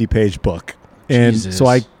 250-page book. And Jesus. So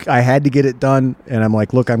I had to get it done, and I'm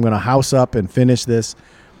like, look, I'm going to house up and finish this.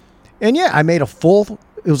 And yeah, I made it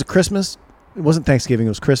was a Christmas. It wasn't Thanksgiving, it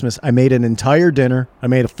was Christmas. I made an entire dinner. I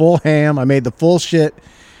made a full ham. I made the full shit.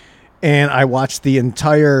 And I watched the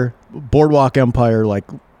entire Boardwalk Empire, like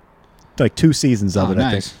 2 seasons of it, nice.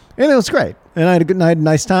 I think. And it was great. And I had a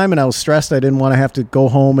nice time, and I was stressed. I didn't want to have to go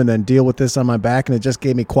home and then deal with this on my back, and it just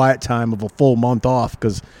gave me quiet time of a full month off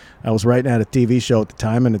because I was writing at a TV show at the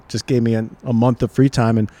time, and it just gave me a month of free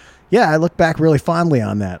time. And, yeah, I look back really fondly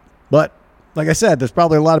on that. But, like I said, there's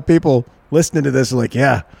probably a lot of people listening to this who are like,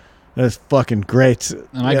 yeah, that's fucking great. And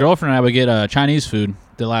my girlfriend and I would get Chinese food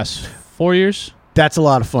the last 4 years. That's a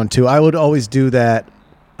lot of fun, too. I would always do that.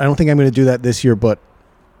 I don't think I'm going to do that this year, but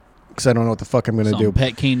because I don't know what the fuck I'm going to do.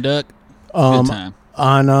 Peking duck. Good time.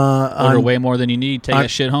 Order way more than you need. Take that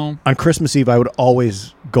shit home. On Christmas Eve, I would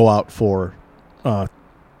always go out for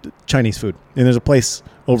Chinese food. And there's a place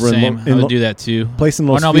over Same. in I would do that, too. Place in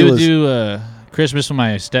Los Feliz. We would Feliz. do Christmas with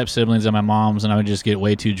my step-siblings and my moms, and I would just get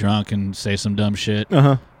way too drunk and say some dumb shit.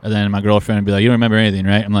 Uh-huh. And then my girlfriend would be like, you don't remember anything,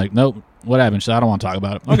 right? I'm like, nope. What happened? She's like, I don't want to talk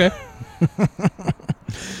about it. Okay.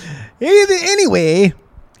 Anyway,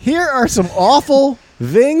 here are some awful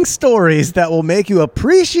Ving stories that will make you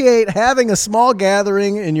appreciate having a small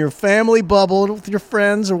gathering in your family bubble with your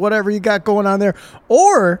friends or whatever you got going on there.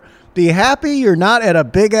 Or be happy you're not at a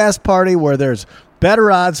big-ass party where there's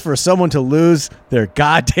better odds for someone to lose their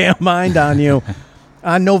goddamn mind on you.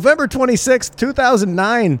 On November 26,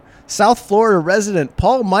 2009, South Florida resident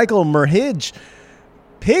Paul Michael Merhige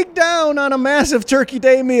pigged down on a massive Turkey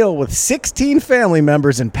Day meal with 16 family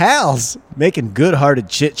members and pals, making good-hearted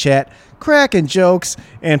chit-chat, cracking jokes,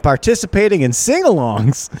 and participating in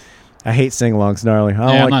sing-alongs. I hate sing-alongs, gnarly.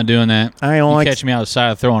 I'm not doing that. I don't like. Catch me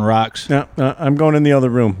outside throwing rocks. No, I'm going in the other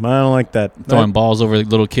room. I don't like that. Throwing balls over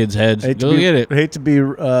little kids' heads. Go get it. I hate to be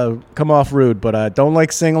come off rude, but I don't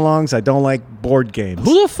like sing-alongs. I don't like board games.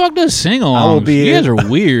 Who the fuck does sing-alongs? You guys are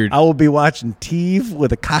weird. I will be watching TiVo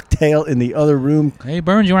with a cocktail in the other room. Hey,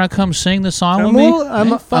 Burns, you want to come sing the song with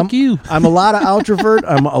me? Fuck you. I'm a lot of outrovert.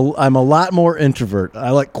 I'm a lot more introvert. I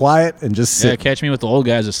like quiet and just sit. Yeah, catch me with the old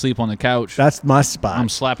guys asleep on the couch. That's my spot. I'm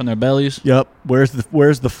slapping their bellies. Yep. Where's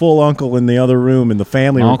the full uncle in the other room in the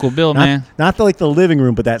family room? Uncle Bill, man. Not the living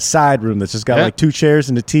room, but that side room that's just got like 2 chairs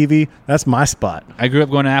and a TV. That's my spot. I grew up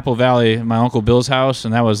going to Apple Valley, my Uncle Bill's house,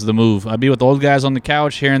 and that was the move. I'd be with the old guys on the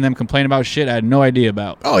couch, hearing them complain about shit I had no idea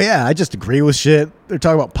about. Oh, yeah. I just agree with shit. They're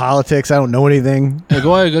talking about politics. I don't know anything. Hey,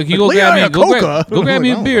 go grab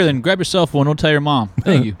me a beer, then grab yourself one. Don't tell your mom.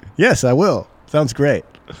 Thank you. Yes, I will. Sounds great.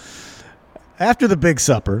 After the big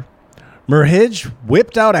supper, Merhige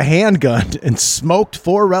whipped out a handgun and smoked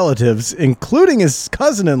 4 relatives, including his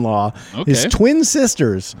cousin-in-law, his twin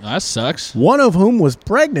sisters. That sucks. One of whom was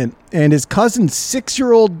pregnant, and his cousin's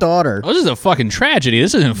 6-year-old daughter. Oh, this is a fucking tragedy.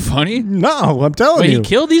 This isn't funny. No, I'm telling you. He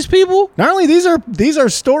killed these people? Not only these are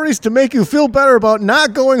stories to make you feel better about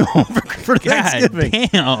not going home for Thanksgiving.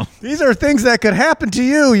 Damn. These are things that could happen to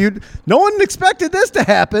you. No one expected this to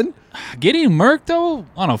happen. Getting murked, though,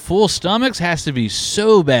 on a full stomach has to be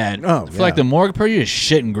so bad. Oh, I feel like the morgue part, you're just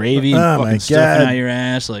shitting gravy and fucking stuffing out your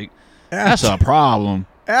ass. Like, that's a problem.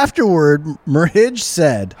 Afterward, Merhige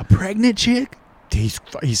said, a pregnant chick? He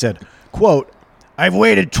said, quote, "I've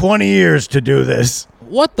waited 20 years to do this."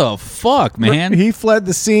 What the fuck, man? He fled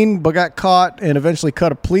the scene but got caught and eventually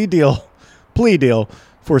cut a plea deal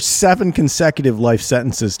for 7 consecutive life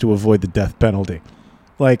sentences to avoid the death penalty.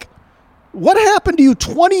 Like, what happened to you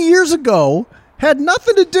 20 years ago had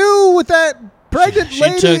nothing to do with that pregnant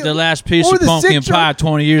lady. She took the last piece of pumpkin pie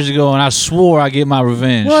 20 years ago, and I swore I'd get my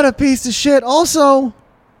revenge. What a piece of shit. Also,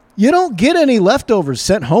 you don't get any leftovers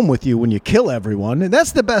sent home with you when you kill everyone, and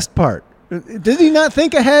that's the best part. Did he not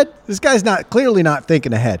think ahead? This guy's clearly not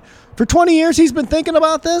thinking ahead. For 20 years, he's been thinking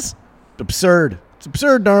about this? Absurd. It's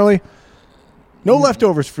absurd, gnarly. No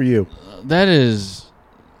leftovers for you. That is...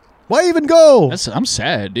 Why even go? I'm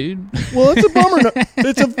sad, dude. Well, it's a bummer.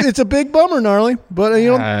 It's a big bummer, gnarly. But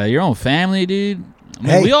your own family, dude. I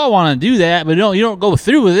mean, we all want to do that, but you don't go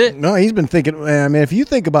through with it. No, he's been thinking. I mean, if you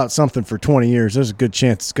think about something for 20 years, there's a good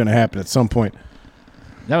chance it's going to happen at some point.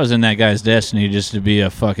 That was in that guy's destiny, just to be a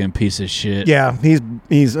fucking piece of shit. Yeah, he's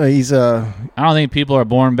I don't think people are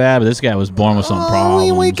born bad, but this guy was born with some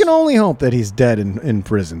problems. We can only hope that he's dead in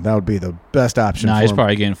prison. That would be the best option. Nah, for he's him.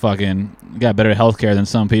 probably getting got better health care than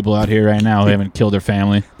some people out here right now who haven't killed their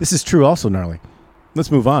family. This is true also, Gnarly. Let's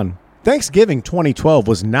move on. Thanksgiving 2012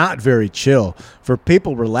 was not very chill for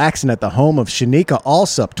people relaxing at the home of Shanika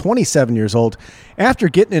Alsup, 27 years old, after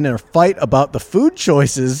getting in a fight about the food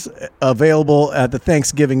choices available at the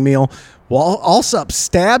Thanksgiving meal. Alsup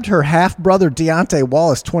stabbed her half-brother Deontay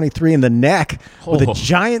Wallace, 23, in the neck with a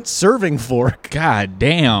giant serving fork. God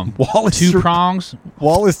damn. Wallace 2 prongs?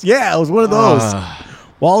 Wallace, yeah, it was one of those.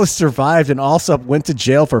 Wallace survived, and Alsup went to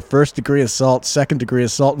jail for first-degree assault, second-degree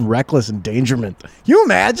assault, and reckless endangerment. You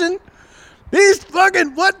imagine? These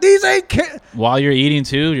ain't While you're eating,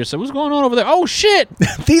 too, you're like, what's going on over there? Oh, shit!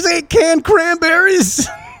 These ain't canned cranberries.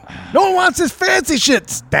 No one wants this fancy shit.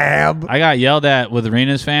 Stab. I got yelled at with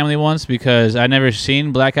Rena's family once because I'd never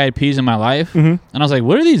seen black-eyed peas in my life. And I was like,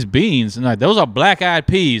 what are these beans? And like, those are black-eyed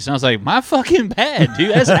peas. And I was like, my fucking bad, dude.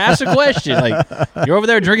 Let's ask a question. Like, you're over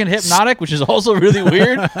there drinking Hypnotic, which is also really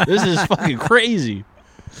weird. This is fucking crazy.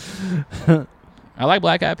 I like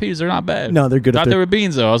black-eyed peas. They're not bad. No, they're good. Thought they were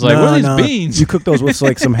beans, though. I was like, what are these beans? You cook those with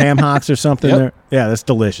like some ham hocks or something. Yep. There. Yeah, that's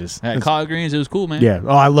delicious. At collard greens, it was cool, man. Yeah. Oh,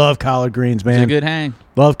 I love collard greens, man. It's a good hang.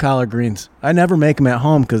 Love collard greens. I never make them at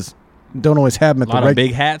home because don't always have them at a lot the of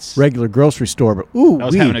big hats. regular grocery store. But ooh, I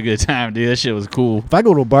was having a good time, dude. That shit was cool. If I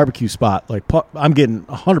go to a barbecue spot, like I'm getting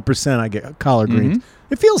 100%, I get collard greens.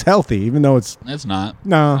 It feels healthy, even though it's not.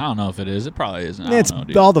 No. I don't know if it is. It probably isn't. I It's don't know,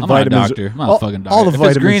 dude. all the I'm vitamins. Not a doctor. I'm not a fucking doctor. All the if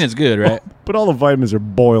vitamins. it's green, it's good, right? But all the vitamins are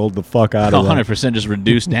boiled the fuck out of that. 100% just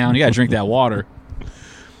reduced down. You got to drink that water.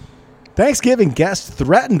 Thanksgiving guest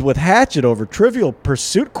threatened with hatchet over Trivial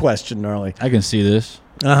Pursuit question, Gnarly. I can see this.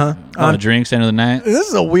 Uh-huh. All the drinks, end of the night. This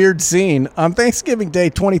is a weird scene. On Thanksgiving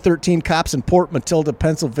Day 2013, cops in Port Matilda,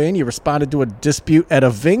 Pennsylvania responded to a dispute at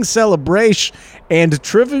a Ving Celebration and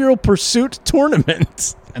Trivial Pursuit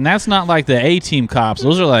tournament. And that's not like the A-team cops.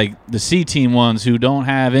 Those are like the C-team ones who don't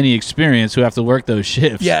have any experience, who have to work those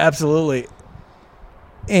shifts. Yeah, absolutely.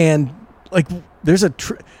 And, like, there's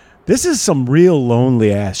this is some real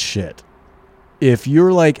lonely-ass shit. If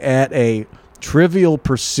you're, like, at a Trivial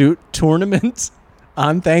Pursuit tournament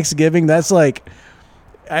on Thanksgiving, that's like,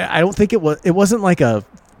 I don't think it wasn't like a,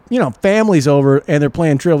 family's over and they're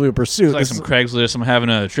playing Trivial Pursuit. It's like some Craigslist. I'm having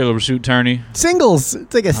a Trivial Pursuit tourney. Singles.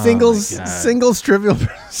 It's like a singles Trivial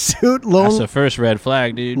Pursuit. That's the first red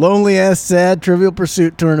flag, dude. Lonely ass sad Trivial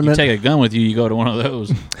Pursuit tournament. You take a gun with you, you go to one of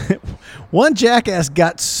those. One jackass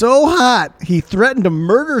got so hot he threatened to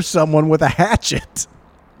murder someone with a hatchet.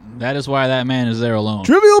 That is why that man is there alone.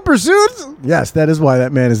 Trivial Pursuit? Yes, that is why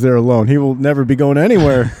that man is there alone. He will never be going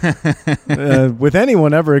anywhere with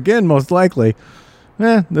anyone ever again, most likely.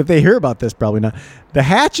 If they hear about this, probably not. The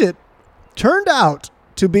hatchet turned out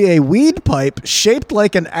to be a weed pipe shaped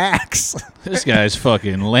like an axe. This guy's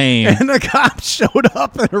fucking lame. And the cops showed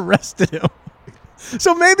up and arrested him.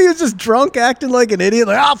 So maybe he was just drunk, acting like an idiot,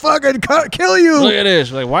 like, I'll fucking kill you. Look at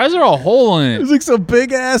this. Like, why is there a hole in It it? was like some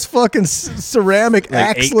big ass fucking ceramic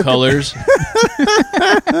Like axe. 8 colors.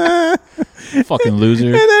 Fucking loser.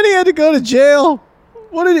 And then he had to go to jail.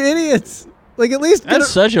 What an idiot. Like, at least. That's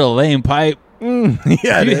such a lame pipe.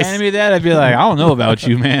 Yeah, If you handed me that, I'd be like, I don't know about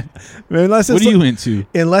you, man. Unless What it's are you into?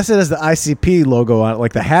 Unless it has the ICP logo on it,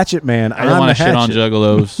 like the Hatchet Man. I don't want to shit on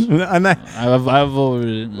juggalos. I'm not, I've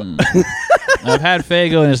had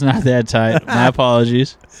Faygo and it's not that tight. My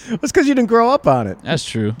apologies. it's because you didn't grow up on it. That's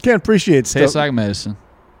true. Can't appreciate stuff. Tastes like medicine.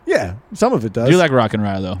 Yeah, some of it does. I do like Rock and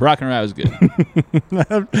Rye, though. Rock and Rye was good.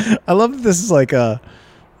 I love that this is like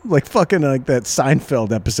fucking like that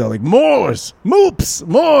Seinfeld episode, like Moors,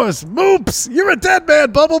 Moops, you're a dead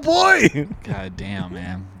man, Bubble Boy. God damn,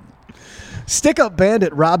 man. Stick-up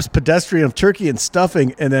bandit robs pedestrian of turkey and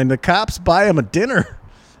stuffing, and then the cops buy him a dinner.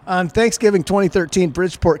 On Thanksgiving 2013,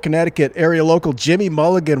 Bridgeport, Connecticut, area local Jimmy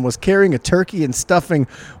Mulligan was carrying a turkey and stuffing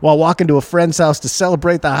while walking to a friend's house to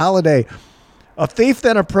celebrate the holiday. A thief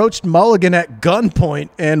then approached Mulligan at gunpoint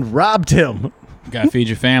and robbed him. Gotta feed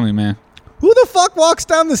your family, man. Who the fuck walks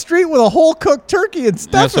down the street with a whole cooked turkey and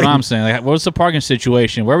stuffing? That's what I'm saying. Like, what's the parking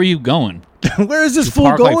situation? Where were you going? Where is this fool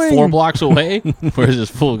Park going? like 4 blocks away? Where is this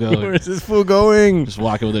fool going? Where is this fool going? Just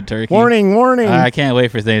walking with a turkey. Warning. I can't wait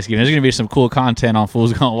for Thanksgiving. There's gonna be some cool content on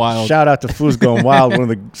Fools Gone Wild. Shout out to Fools Going Wild,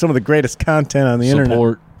 some of the greatest content on the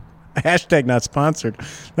Support. internet. Hashtag not sponsored.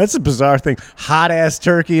 That's a bizarre thing. Hot ass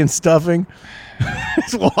turkey and stuffing.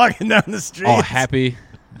 Just walking down the street. All happy.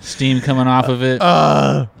 steam coming off of it.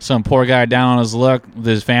 Some poor guy down on his luck with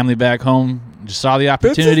his family back home just saw the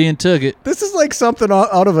opportunity and took it. This is like something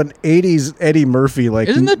out of an 80s Eddie Murphy. Like,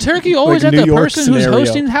 isn't the turkey always like at New the York person scenario. who's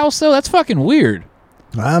hosting the house, though? That's fucking weird.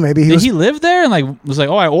 Maybe Did he live there and like was like,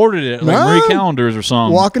 oh, I ordered it like Marie Callender's or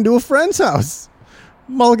something. Walking to a friend's house.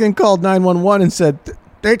 Mulligan called 911 and said,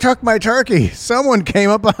 they took my turkey. Someone came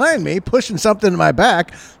up behind me, pushing something in my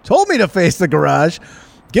back, told me to face the garage,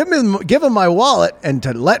 give him my wallet, and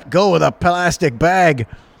to let go of the plastic bag.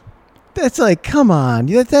 That's like, come on.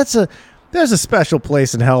 There's a special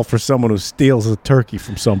place in hell for someone who steals a turkey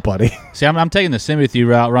from somebody. See, I'm taking the sympathy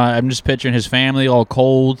route, right? I'm just picturing his family all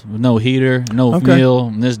cold, with no heater, no meal,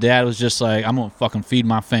 and this dad was just like, I'm going to fucking feed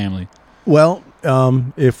my family. Well,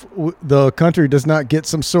 if the country does not get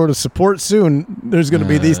some sort of support soon, there's going to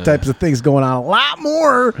be these types of things going on a lot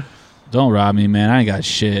more. Don't rob me, man. I ain't got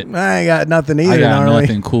shit. I ain't got nothing either. I got gnarly.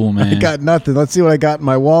 nothing cool, man. I got nothing. Let's see what I got in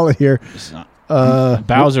my wallet here.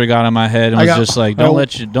 Bowser got in my head and was just like,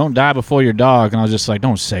 don't die before your dog. And I was just like,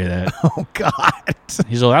 don't say that. Oh, God.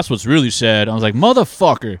 He's like, that's what's really sad. I was like,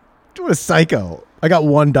 motherfucker. What a psycho. I got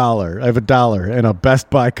 $1. I have $1 and a Best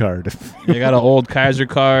Buy card. You got an old Kaiser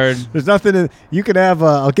card. There's nothing in, you can have,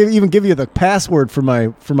 I'll even give you the password for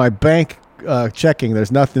my bank checking.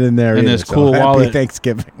 There's nothing in there. And either, this cool happy wallet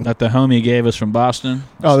Thanksgiving that the homie gave us from Boston.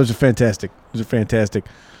 Oh, those are fantastic.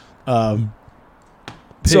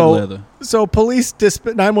 Pig leather. So police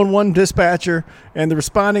 911 dispatcher and the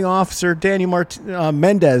responding officer, Daniel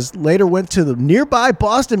Mendez, later went to the nearby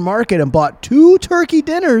Boston market and bought 2 turkey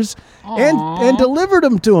dinners and delivered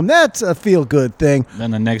them to him. That's a feel-good thing.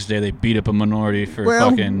 Then the next day they beat up a minority for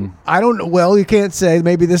fucking... I don't know. Well, you can't say.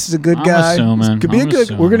 Maybe this is a good guy. Assuming. Could be a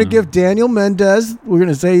good... We're going to give Daniel Mendez, we're going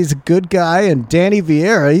to say he's a good guy, and Danny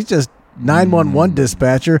Vieira, he's just 911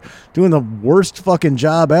 dispatcher doing the worst fucking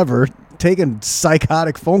job ever. Taking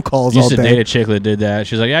psychotic phone calls all day. Used to date a chick that did that.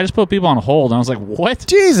 She's like, yeah, I just put people on hold. And I was like, what?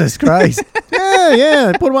 Jesus Christ.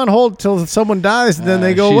 yeah. Put them on hold until someone dies and then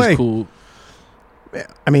they go away. Cool.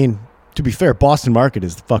 I mean, to be fair, Boston Market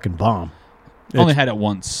is the fucking bomb. Only had it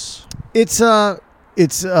once. It's a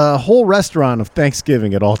whole restaurant of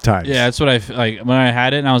Thanksgiving at all times. Yeah, that's what I like when I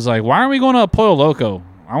had it. And I was like, why aren't we going to a Pollo Loco?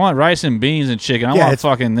 I want rice and beans and chicken. I want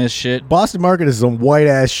fucking this shit. Boston Market is some white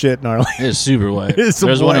ass shit, gnarly. It's super white.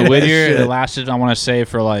 There's one in Whittier. It lasted, I want to say,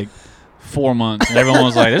 for like 4 months. And everyone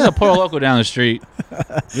was like, there's a Pollo Loco down the street.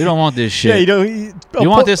 We don't want this shit. Yeah, you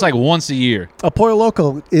want this like once a year. A Pollo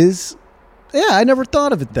Loco is... Yeah, I never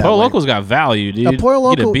thought of it that way. Pollo Loco's got value, dude. A Pollo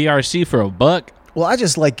Loco... Get a BRC for $1. Well, I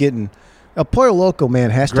just like getting... A Pollo Loco, man,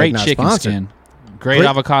 hashtag great not chicken sponsored. skin. Great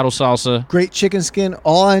avocado salsa. Great chicken skin.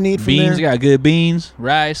 All I need from beans, there... got good beans,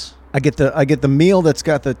 rice. I get the meal that's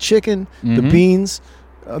got the chicken, the beans,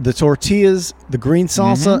 the tortillas, the green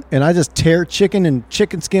salsa, and I just tear chicken and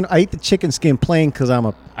chicken skin. I eat the chicken skin plain because I'm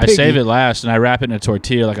a piggy. I save it last and I wrap it in a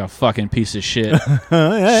tortilla like a fucking piece of shit.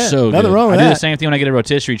 Yeah. So nothing good. wrong with I that. do the same thing when I get a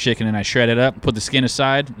rotisserie chicken and I shred it up, put the skin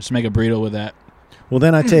aside, just make a burrito with that. Well,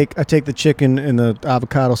 then I take the chicken and the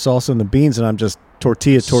avocado salsa and the beans, and I'm just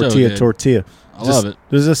tortilla. I love it.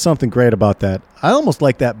 There's just something great about that. I almost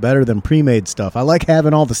like that better than pre-made stuff. I like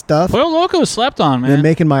having all the stuff. Pollo Loco is slept on, man. And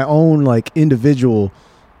making my own like individual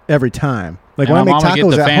every time. Like and when I make my mom tacos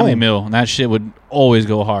would get the at family home. meal, and that shit would always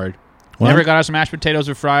go hard. Never got us mashed potatoes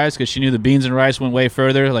or fries because she knew the beans and rice went way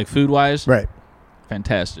further, like food-wise. Right.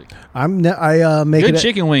 Fantastic. I make good it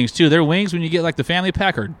chicken wings too. Their wings when you get like the family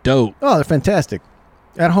pack are dope. Oh, they're fantastic.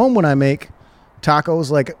 At home when I make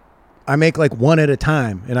tacos, like I make like one at a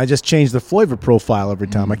time, and I just change the flavor profile every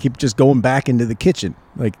time. I keep just going back into the kitchen,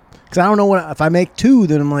 like because I don't know if I make 2,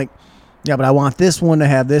 then I'm like, yeah, but I want this one to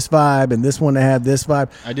have this vibe and this one to have this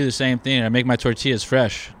vibe. I do the same thing. I make my tortillas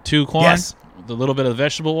fresh. 2 corn, with a little bit of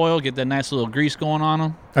vegetable oil, get that nice little grease going on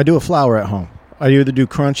them. I do a flour at home. I either do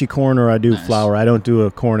crunchy corn or I do flour. I don't do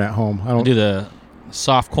a corn at home. I do the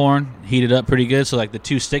soft corn, heat it up pretty good so like the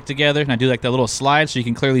 2 stick together, and I do like that little slide so you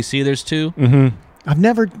can clearly see there's 2. Mm-hmm. I've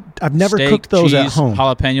never Steak, cooked those cheese, at home.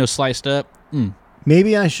 Jalapeno sliced up.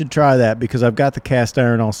 Maybe I should try that because I've got the cast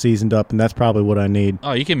iron all seasoned up, and that's probably what I need.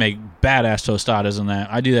 Oh, you can make badass tostadas in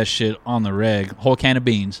that. I do that shit on the reg. Whole can of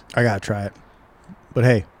beans. I gotta try it. But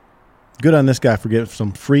hey, good on this guy for getting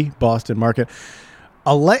some free Boston Market.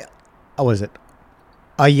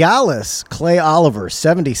 Ayalis Clay Oliver,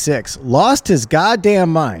 76, lost his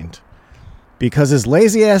goddamn mind because his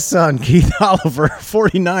lazy-ass son, Keith Oliver,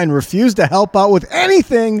 49, refused to help out with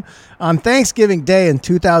anything on Thanksgiving Day in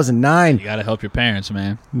 2009. You got to help your parents,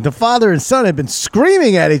 man. The father and son had been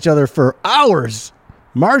screaming at each other for hours.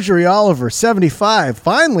 Marjorie Oliver, 75,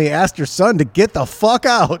 finally asked her son to get the fuck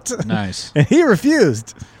out. Nice. And he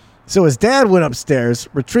refused. So his dad went upstairs,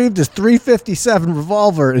 retrieved his .357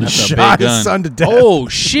 revolver, and That's a shot big his gun. son to death. Oh,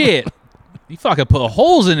 shit. He fucking put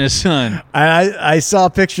holes in his son. I saw a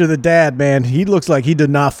picture of the dad, man. He looks like he did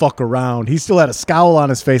not fuck around. He still had a scowl on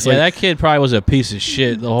his face. Yeah, like, that kid probably was a piece of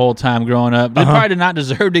shit the whole time growing up. He probably did not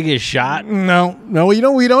deserve to get shot. no, we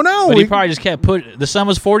don't know. But he probably just kept the son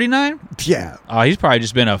was 49? Yeah, Oh, he's probably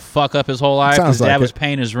just been a fuck up his whole life. Sounds His dad like was it.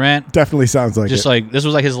 paying his rent. definitely sounds like Just it. like, this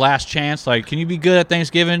was like his last chance. Like, can you be good at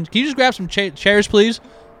Thanksgiving? Can you just grab some chairs, please?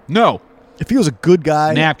 No. If he was a good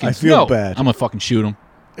guy, Napkins. I feel No. bad. I'm going to fucking shoot him.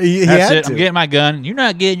 He That's had it. to. I'm getting my gun. You're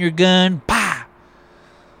not getting your gun. Bah!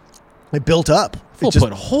 It built up. Fool It just-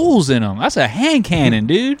 put holes in him. That's a hand cannon,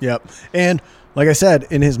 dude. Yep. And like I said,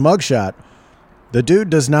 in his mugshot, the dude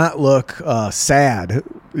does not look sad.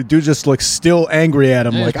 The dude just looks still angry at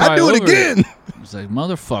him, Yeah, like, he's I'd do it probably over again. It's like,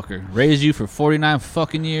 motherfucker, raised you for 49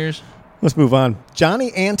 fucking years. Let's move on.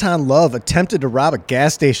 Johnny Anton Love attempted to rob a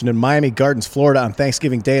gas station in Miami Gardens, Florida on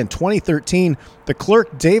Thanksgiving Day in 2013. The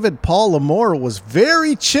clerk, David Paul Lamore, was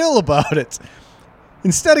very chill about it.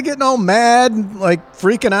 Instead of getting all mad and like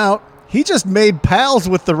freaking out, he just made pals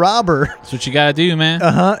with the robber. That's what you got to do, man.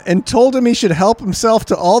 And told him he should help himself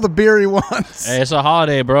to all the beer he wants. Hey, it's a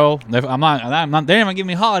holiday, bro. I'm not. They ain't gonna give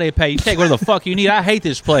me holiday pay. You take whatever the fuck you need. I hate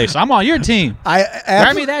this place. I'm on your team.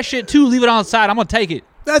 Grab me that shit too. Leave it on the side. I'm gonna take it.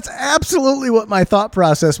 That's absolutely what my thought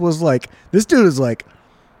process was like. This dude is like,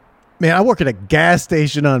 man, I work at a gas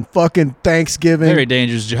station on fucking Thanksgiving. Very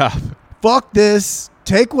dangerous job. Fuck this.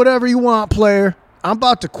 Take whatever you want, player. I'm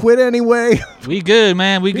about to quit anyway. We good,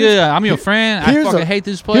 man. We good. I'm your friend. I fucking hate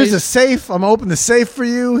this place. Here's a safe. I'm open the safe for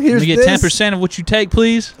you. Here's you get 10% of what you take,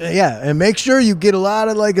 please. Yeah, and make sure you get a lot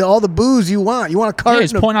of like all the booze you want. You want a Yeah, carton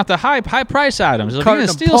just of point out the high price items. Like, carton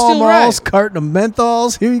you're of gonna Pall steal right. Malls, carton of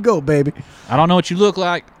menthols. Here you go, baby. I don't know what you look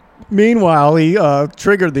like. Meanwhile, he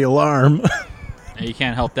triggered the alarm. Hey, you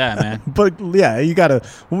can't help that, man. But yeah, you gotta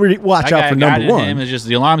watch out for number one. Him is just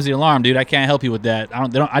the alarm's the alarm, dude. I can't help you with that.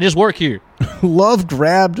 I just work here. Love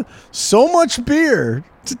grabbed so much beer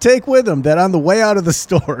to take with him that on the way out of the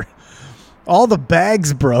store, all the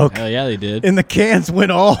bags broke Hell yeah, they did. and the cans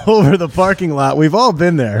went all over the parking lot. We've all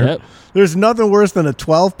been there. Yep. There's nothing worse than a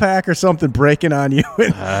 12-pack or something breaking on you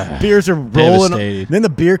and beers are rolling. Devastating. Then the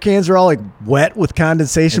beer cans are all like wet with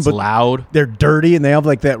condensation, It's but loud. they're dirty and they have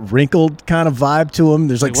like that wrinkled kind of vibe to them.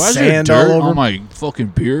 There's like Why is there sand dirt all over. on my fucking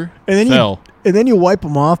beer? And Fell. then you wipe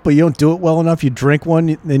them off, but you don't do it well enough. You drink one,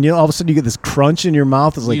 and all of a sudden you get this crunch in your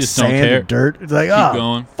mouth. It's like just don't sand care. or dirt. It's like,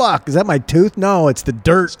 going. fuck, is that my tooth? No, it's the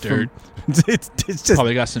dirt. It's dirt. It's just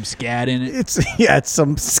Probably got some scat in it. it's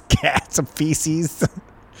some scat, some feces.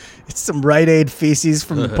 It's some Rite Aid feces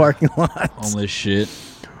from the parking lot. Homeless shit.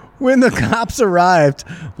 When the cops arrived,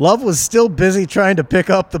 Love was still busy trying to pick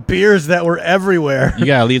up the beers that were everywhere. You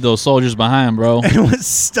gotta leave those soldiers behind, bro. And was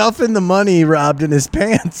stuffing the money he robbed in his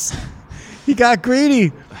pants. He got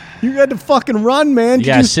greedy. You had to fucking run, man. You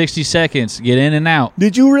got 60 seconds. Get in and out.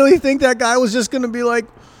 Did you really think that guy was just going to be like,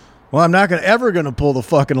 well, I'm not ever going to pull the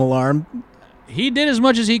fucking alarm? He did as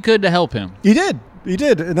much as he could to help him. He did. He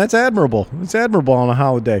did. And that's admirable. It's admirable on a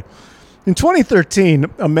holiday. In 2013,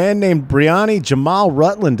 a man named Briani Jamal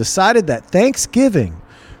Rutland decided that Thanksgiving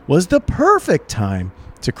was the perfect time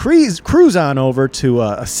to cruise on over to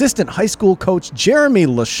assistant high school coach Jeremy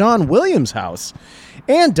LaShawn Williams' house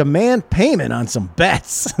and demand payment on some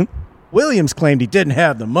bets. Williams claimed he didn't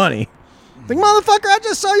have the money. Like, motherfucker, I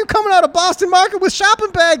just saw you coming out of Boston Market with shopping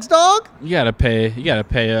bags, dog. You gotta pay. You gotta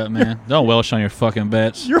pay up, man. Don't welsh on your fucking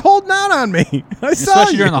bets. You're holding out on me. I saw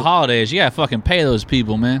Especially you. during the holidays. You gotta fucking pay those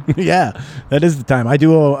people, man. Yeah, that is the time. I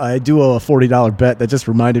do owe a $40 bet. That just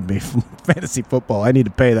reminded me from fantasy football. I need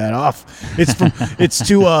to pay that off. It's from it's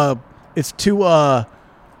to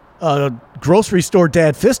grocery store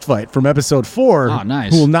dad fist fight from episode 4. Oh,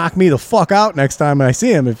 nice. Who will knock me the fuck out next time I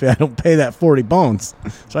see him if I don't pay that 40 bones.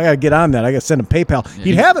 So I got to get on that. I got to send him PayPal.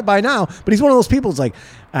 He'd have it by now, but he's one of those people. It's like,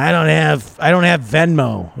 I don't have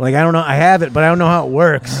Venmo. Like, I don't know. I have it, but I don't know how it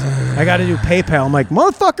works. I got to do PayPal. I'm like,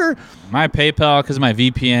 motherfucker. My PayPal, because my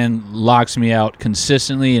VPN locks me out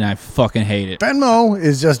consistently, and I fucking hate it. Venmo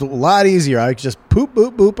is just a lot easier. I just boop,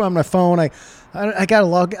 boop, boop on my phone. I gotta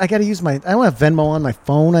log. I gotta use my. I don't have Venmo on my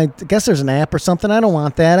phone. I guess there's an app or something. I don't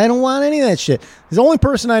want that. I don't want any of that shit. He's the only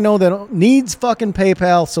person I know that needs fucking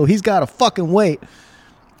PayPal, so he's got to fucking wait.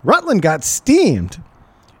 Rutland got steamed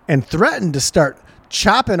and threatened to start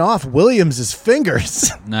chopping off Williams's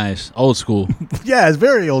fingers. Nice. Old school. Yeah, it's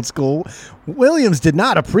very old school. Williams did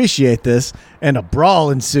not appreciate this, and a brawl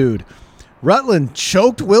ensued. Rutland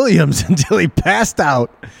choked Williams until he passed out.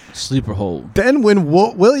 Sleeper hold. Then when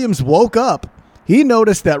Williams woke up, he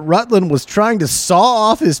noticed that Rutland was trying to saw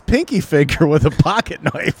off his pinky finger with a pocket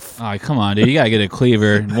knife. Oh, come on, dude. You got to get a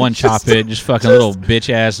cleaver and one chop it. Just fucking little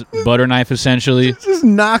bitch-ass butter knife, essentially. Just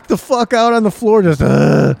knock the fuck out on the floor. Just,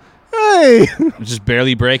 hey. Just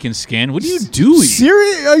barely breaking skin. What are you doing?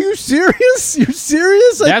 Are you serious? You're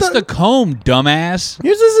serious? That's the comb, dumbass.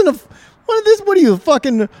 Yours isn't a... What are you, a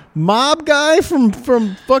fucking mob guy from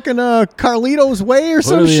fucking Carlito's Way or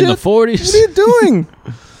some shit? In the 40s? What are you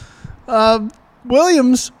doing?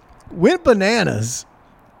 Williams went bananas,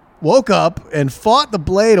 woke up, and fought the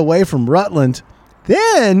blade away from Rutland.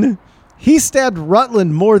 Then he stabbed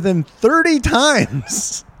Rutland more than 30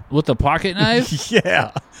 times. With a pocket knife?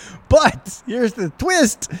 Yeah. But here's the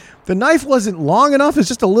twist. The knife wasn't long enough. It's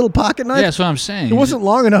just a little pocket knife. Yeah, that's what I'm saying. It wasn't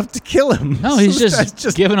long enough to kill him. No, he's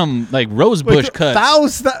just giving him like rosebush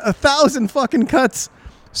cuts. 1,000 fucking cuts.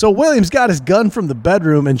 So Williams got his gun from the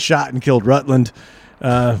bedroom and shot and killed Rutland.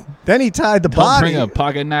 Then he tied the body. Bring a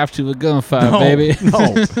pocket knife to a gunfire, baby.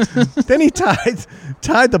 No. Then he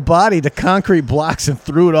tied the body to concrete blocks and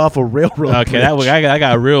threw it off a railroad bridge. I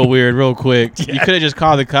got real weird real quick. Yeah. You could have just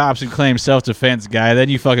called the cops and claimed self-defense, guy. Then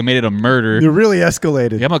you fucking made it a murder. It really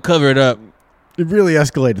escalated. Yeah, I'm going to cover it up. It really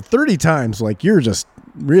escalated 30 times. Like, you're just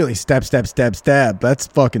really stab. That's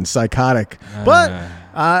fucking psychotic. But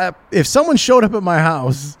if someone showed up at my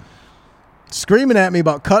house screaming at me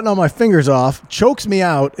about cutting all my fingers off, chokes me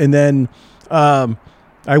out, and then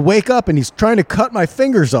I wake up and he's trying to cut my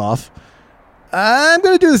fingers off, I'm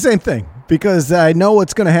going to do the same thing because I know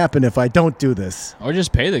what's going to happen if I don't do this. Or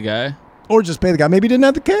just pay the guy. Maybe he didn't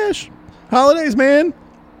have the cash. Holidays, man.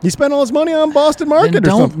 He spent all his money on Boston Market then or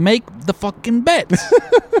something. Don't make the fucking bets.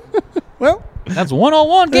 Well, that's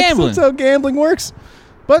 101 gambling. That's how gambling works.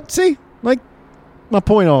 But see, like my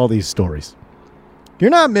point of all these stories. You're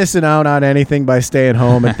not missing out on anything by staying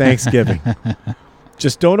home at Thanksgiving.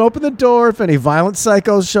 Just don't open the door if any violent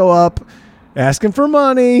psychos show up asking for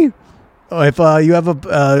money. If you have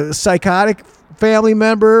a psychotic family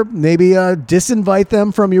member, maybe disinvite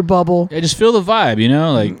them from your bubble. Yeah, just feel the vibe, you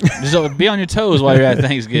know? Like, just be on your toes while you're at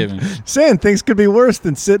Thanksgiving. Saying things could be worse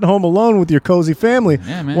than sitting home alone with your cozy family,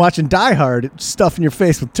 watching Die Hard, stuffing your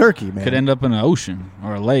face with turkey, man. Could end up in an ocean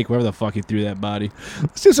or a lake, wherever the fuck you threw that body.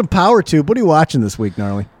 Let's do some Power Tube. What are you watching this week,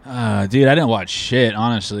 Gnarly? Dude, I didn't watch shit,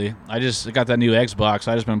 honestly. I just got that new Xbox.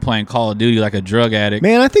 I just been playing Call of Duty like a drug addict.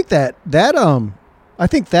 Man, I think I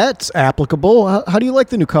think that's applicable. How do you like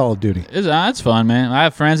the new Call of Duty? It's fun, man. I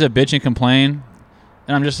have friends that bitch and complain,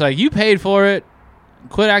 and I'm just like, you paid for it.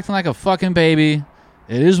 Quit acting like a fucking baby.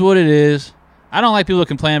 It is what it is. I don't like people that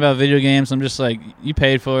complain about video games. I'm just like, you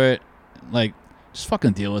paid for it. Like, just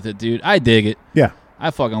fucking deal with it, dude. I dig it. Yeah. I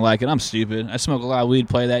fucking like it. I'm stupid. I smoke a lot of weed,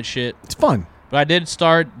 play that shit. It's fun. But I did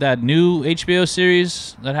start that new HBO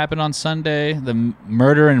series that happened on Sunday, the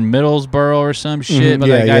Murder in Middlesbrough or some shit by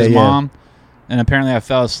that guy's mom. And apparently I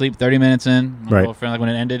fell asleep 30 minutes in. My girlfriend, like when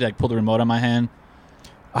it ended, I pulled the remote on my hand.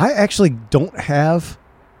 I actually don't have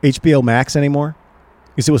HBO Max anymore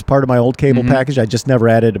because it was part of my old cable package. I just never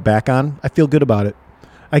added it back on. I feel good about it.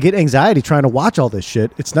 I get anxiety trying to watch all this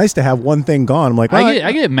shit. It's nice to have one thing gone. I'm like, well,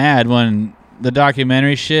 I get mad when the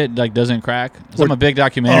documentary shit like doesn't crack. So I'm a big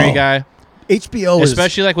documentary guy. HBO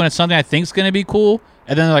especially like when it's something I think is going to be cool.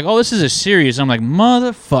 And then they're like, oh, this is a series. I'm like,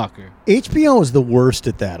 motherfucker. HBO is the worst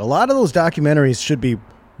at that. A lot of those documentaries should be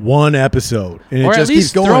one episode. And or it at just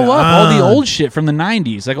least keeps going throw up all on. the old shit from the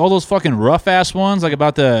 90s. Like all those fucking rough-ass ones, like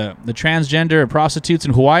about the transgender prostitutes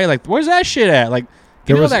in Hawaii. Like, where's that shit at? Like,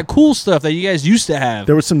 give me all that cool stuff that you guys used to have.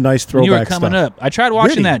 There was some nice throwback when you were coming stuff. up. I tried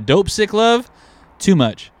watching that Dope Sick Love. Too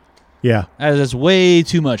much. Yeah. That's way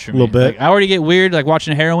too much for me. A little bit. Like, I already get weird like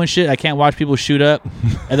watching heroin shit. I can't watch people shoot up.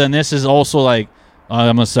 And then this is also like,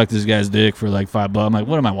 I'm going to suck this guy's dick for like $5. I'm like,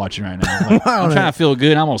 what am I watching right now? Like, I'm trying to feel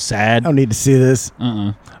good. I'm all sad. I don't need to see this.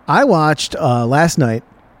 I watched last night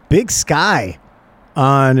Big Sky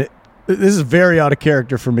on... This is very out of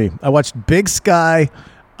character for me. I watched Big Sky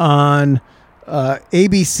on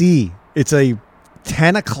ABC. It's a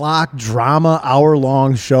 10 o'clock drama,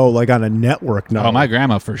 hour-long show like on a network now. Oh, my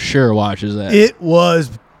grandma for sure watches that. It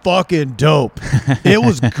was fucking dope. It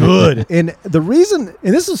was good. And the reason,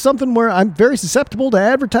 and this is something where I'm very susceptible to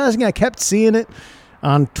advertising. I kept seeing it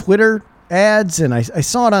on Twitter ads, and I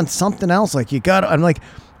saw it on something else. Like, I'm like,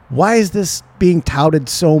 why is this being touted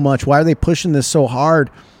so much? Why are they pushing this so hard?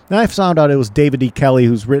 And I found out it was David E. Kelly,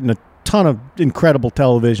 who's written a ton of incredible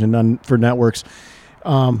television for networks.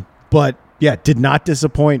 But yeah, did not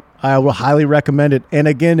disappoint. I will highly recommend it. And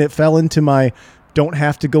again, it fell into my don't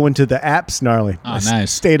have to go into the apps, Gnarly. Oh,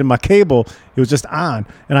 nice. Stayed in my cable. It was just on.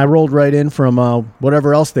 And I rolled right in from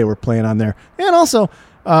whatever else they were playing on there. And also,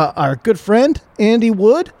 our good friend, Andy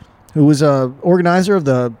Wood, who was a organizer of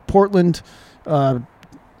the Portland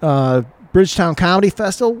Bridgetown Comedy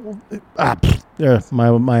Festival.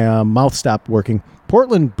 My mouth stopped working.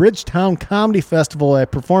 Portland Bridgetown Comedy Festival I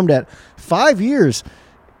performed at 5 years.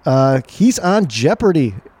 He's on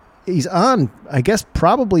Jeopardy. He's on, I guess,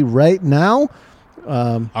 probably right now.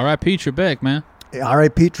 R.I.P. Trebek, man.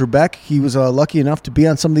 R.I.P. Trebek. He was lucky enough to be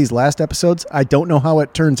on some of these last episodes. I don't know how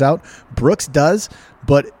it turns out. Brooks does,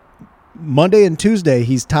 but Monday and Tuesday,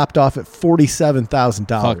 he's topped off at $47,000.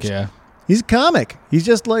 Fuck yeah. He's a comic. He's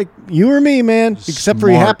just like you or me, man. Except for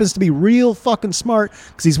he happens to be real fucking smart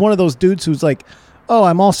because he's one of those dudes who's like, oh,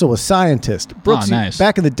 I'm also a scientist. Brooks, nice.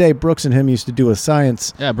 Back in the day, Brooks and him used to do a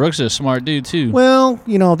science. Yeah, Brooks is a smart dude, too. Well,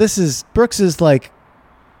 Brooks is like...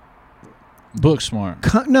 Book smart.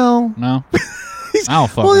 No. No? I don't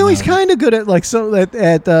fucking well, know. He's kind of good at like so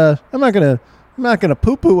at I'm not gonna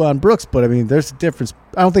poo-poo on Brooks, but I mean, there's a difference.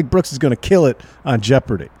 I don't think Brooks is gonna kill it on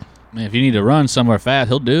Jeopardy. Man, if you need to run somewhere fast,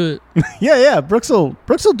 he'll do it. Yeah. Brooks will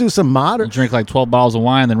do some modern. He'll drink like 12 bottles of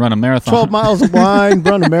wine, then run a marathon. 12 miles of wine,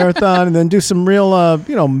 run a marathon, and then do some real,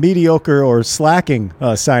 mediocre or slacking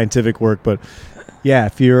scientific work. But yeah,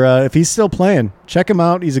 if he's still playing, check him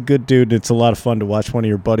out. He's a good dude. It's a lot of fun to watch one of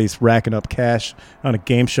your buddies racking up cash on a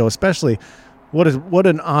game show, especially. What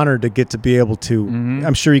an honor to get to be able to. Mm-hmm.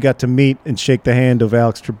 I'm sure you got to meet and shake the hand of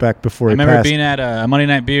Alex Trebek before he passed. I remember being at Monday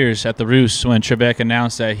Night Beers at the Roost when Trebek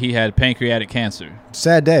announced that he had pancreatic cancer.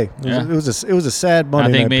 Sad day. Yeah. It was a sad Monday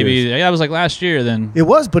Night Beers. I think maybe that was like last year. Then it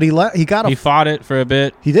was, but he fought it for a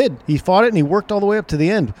bit. He did. He fought it and he worked all the way up to the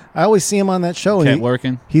end. I always see him on that show. Kept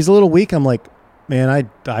working. He's a little weak. I'm like, man,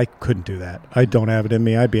 I couldn't do that. I don't have it in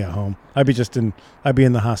me. I'd be at home. I'd be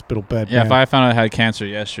in the hospital bed. Yeah, man. if I found out I had cancer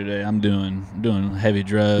yesterday, I'm doing heavy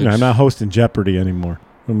drugs. I'm not hosting Jeopardy anymore.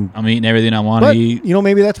 I'm eating everything I want to eat.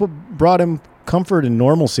 Maybe that's what brought him comfort and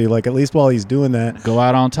normalcy. Like at least while he's doing that, go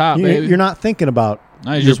out on top. Baby. You're not thinking about.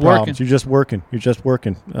 No, you're just working. You're just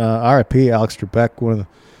working. R.I.P. Alex Trebek, one of the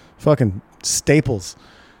fucking staples.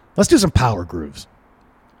 Let's do some power grooves.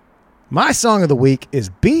 My song of the week is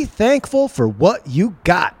Be Thankful for What You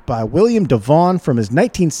Got by William DeVaughn from his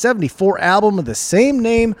 1974 album of the same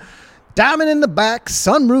name. Diamond in the back,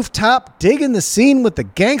 sunroof top, digging the scene with the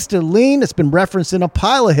gangster lean. It's been referenced in a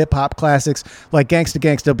pile of hip-hop classics like Gangsta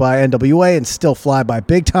Gangsta by NWA and Still Fly by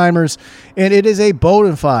Big Timers. And it is a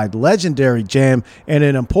bona fide, legendary jam and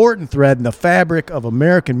an important thread in the fabric of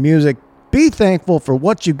American music. Be thankful for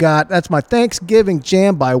what you got. That's my Thanksgiving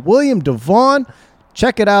jam by William DeVaughn.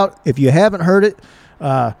 Check it out. If you haven't heard it,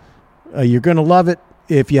 you're going to love it.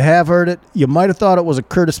 If you have heard it, you might have thought it was a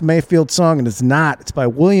Curtis Mayfield song, and it's not. It's by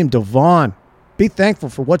William DeVaughn. Be thankful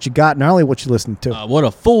for what you got, not only what you listen to. What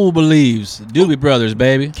a fool believes. Doobie Brothers,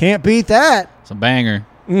 baby. Can't beat that. It's a banger.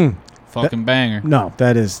 Fucking banger. No,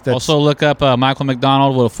 that's also look up Michael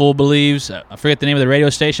McDonald, What a Fool Believes. I forget the name of the radio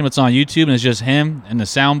station, but it's on YouTube, and it's just him in the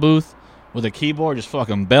sound booth with a keyboard just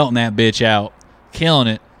fucking belting that bitch out. Killing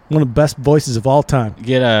it. One of the best voices of all time.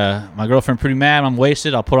 Get my girlfriend pretty mad. I'm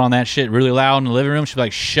wasted. I'll put on that shit really loud in the living room. She's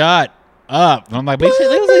like, "Shut up!" And I'm like, "But he's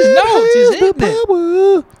these notes. He's hitting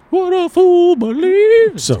it. What a fool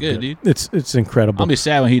believes." So it's good, dude. It's incredible. I'll be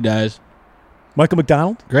sad when he dies. Michael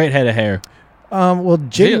McDonald, great head of hair. Well,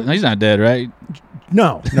 he's not dead, right?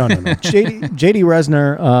 No. JD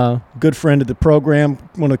Resner, good friend of the program,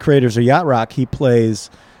 one of the creators of Yacht Rock. He plays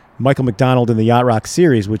Michael McDonald in the Yacht Rock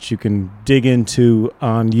series, which you can dig into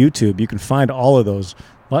on YouTube. You can find all of those.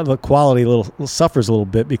 The quality suffers a little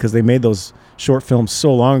bit because they made those short films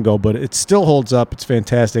so long ago, but it still holds up. It's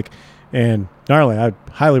fantastic. And gnarly, I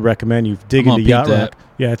highly recommend you dig into Yacht Rock.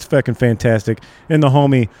 Yeah, it's fucking fantastic. And the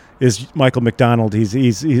homie is Michael McDonald.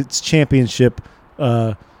 He's championship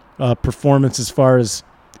performance as far as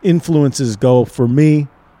influences go. For me,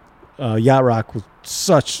 Yacht Rock was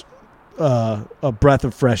such a breath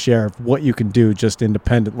of fresh air of what you can do just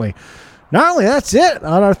independently. Not only that's it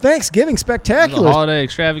on our Thanksgiving spectacular holiday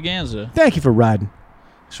extravaganza. Thank you for riding.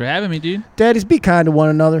 Thanks for having me, dude. Daddies, be kind to one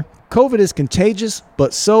another. COVID is contagious,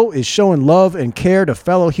 but so is showing love and care to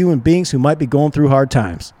fellow human beings who might be going through hard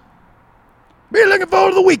times. Be looking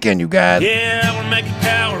forward to the weekend, you guys. Yeah, we're making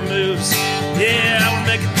power moves. Yeah, we're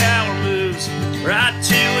making power moves. Right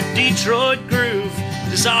to a Detroit groove.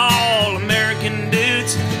 Just all American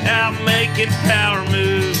dudes out making power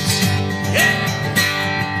moves. Yeah.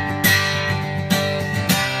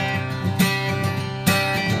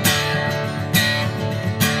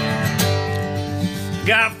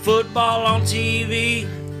 Got football on TV.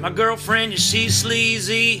 My girlfriend, yeah, she's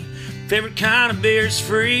sleazy. Favorite kind of beer's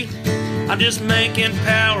free. I'm just making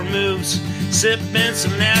power moves. Sipping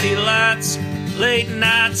some natty lights. late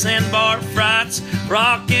nights and bar frights,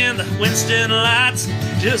 rocking the Winston lights,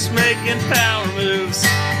 just making power moves.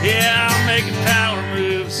 Yeah, I'm making power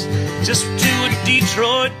moves, just to a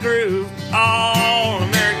Detroit groove. All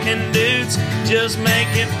American dudes, just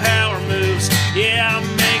making power moves. Yeah, I'm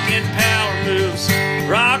making power moves,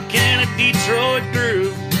 rocking a Detroit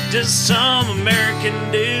groove. Just some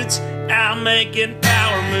American dudes out making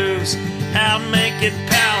power moves, out making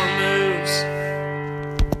power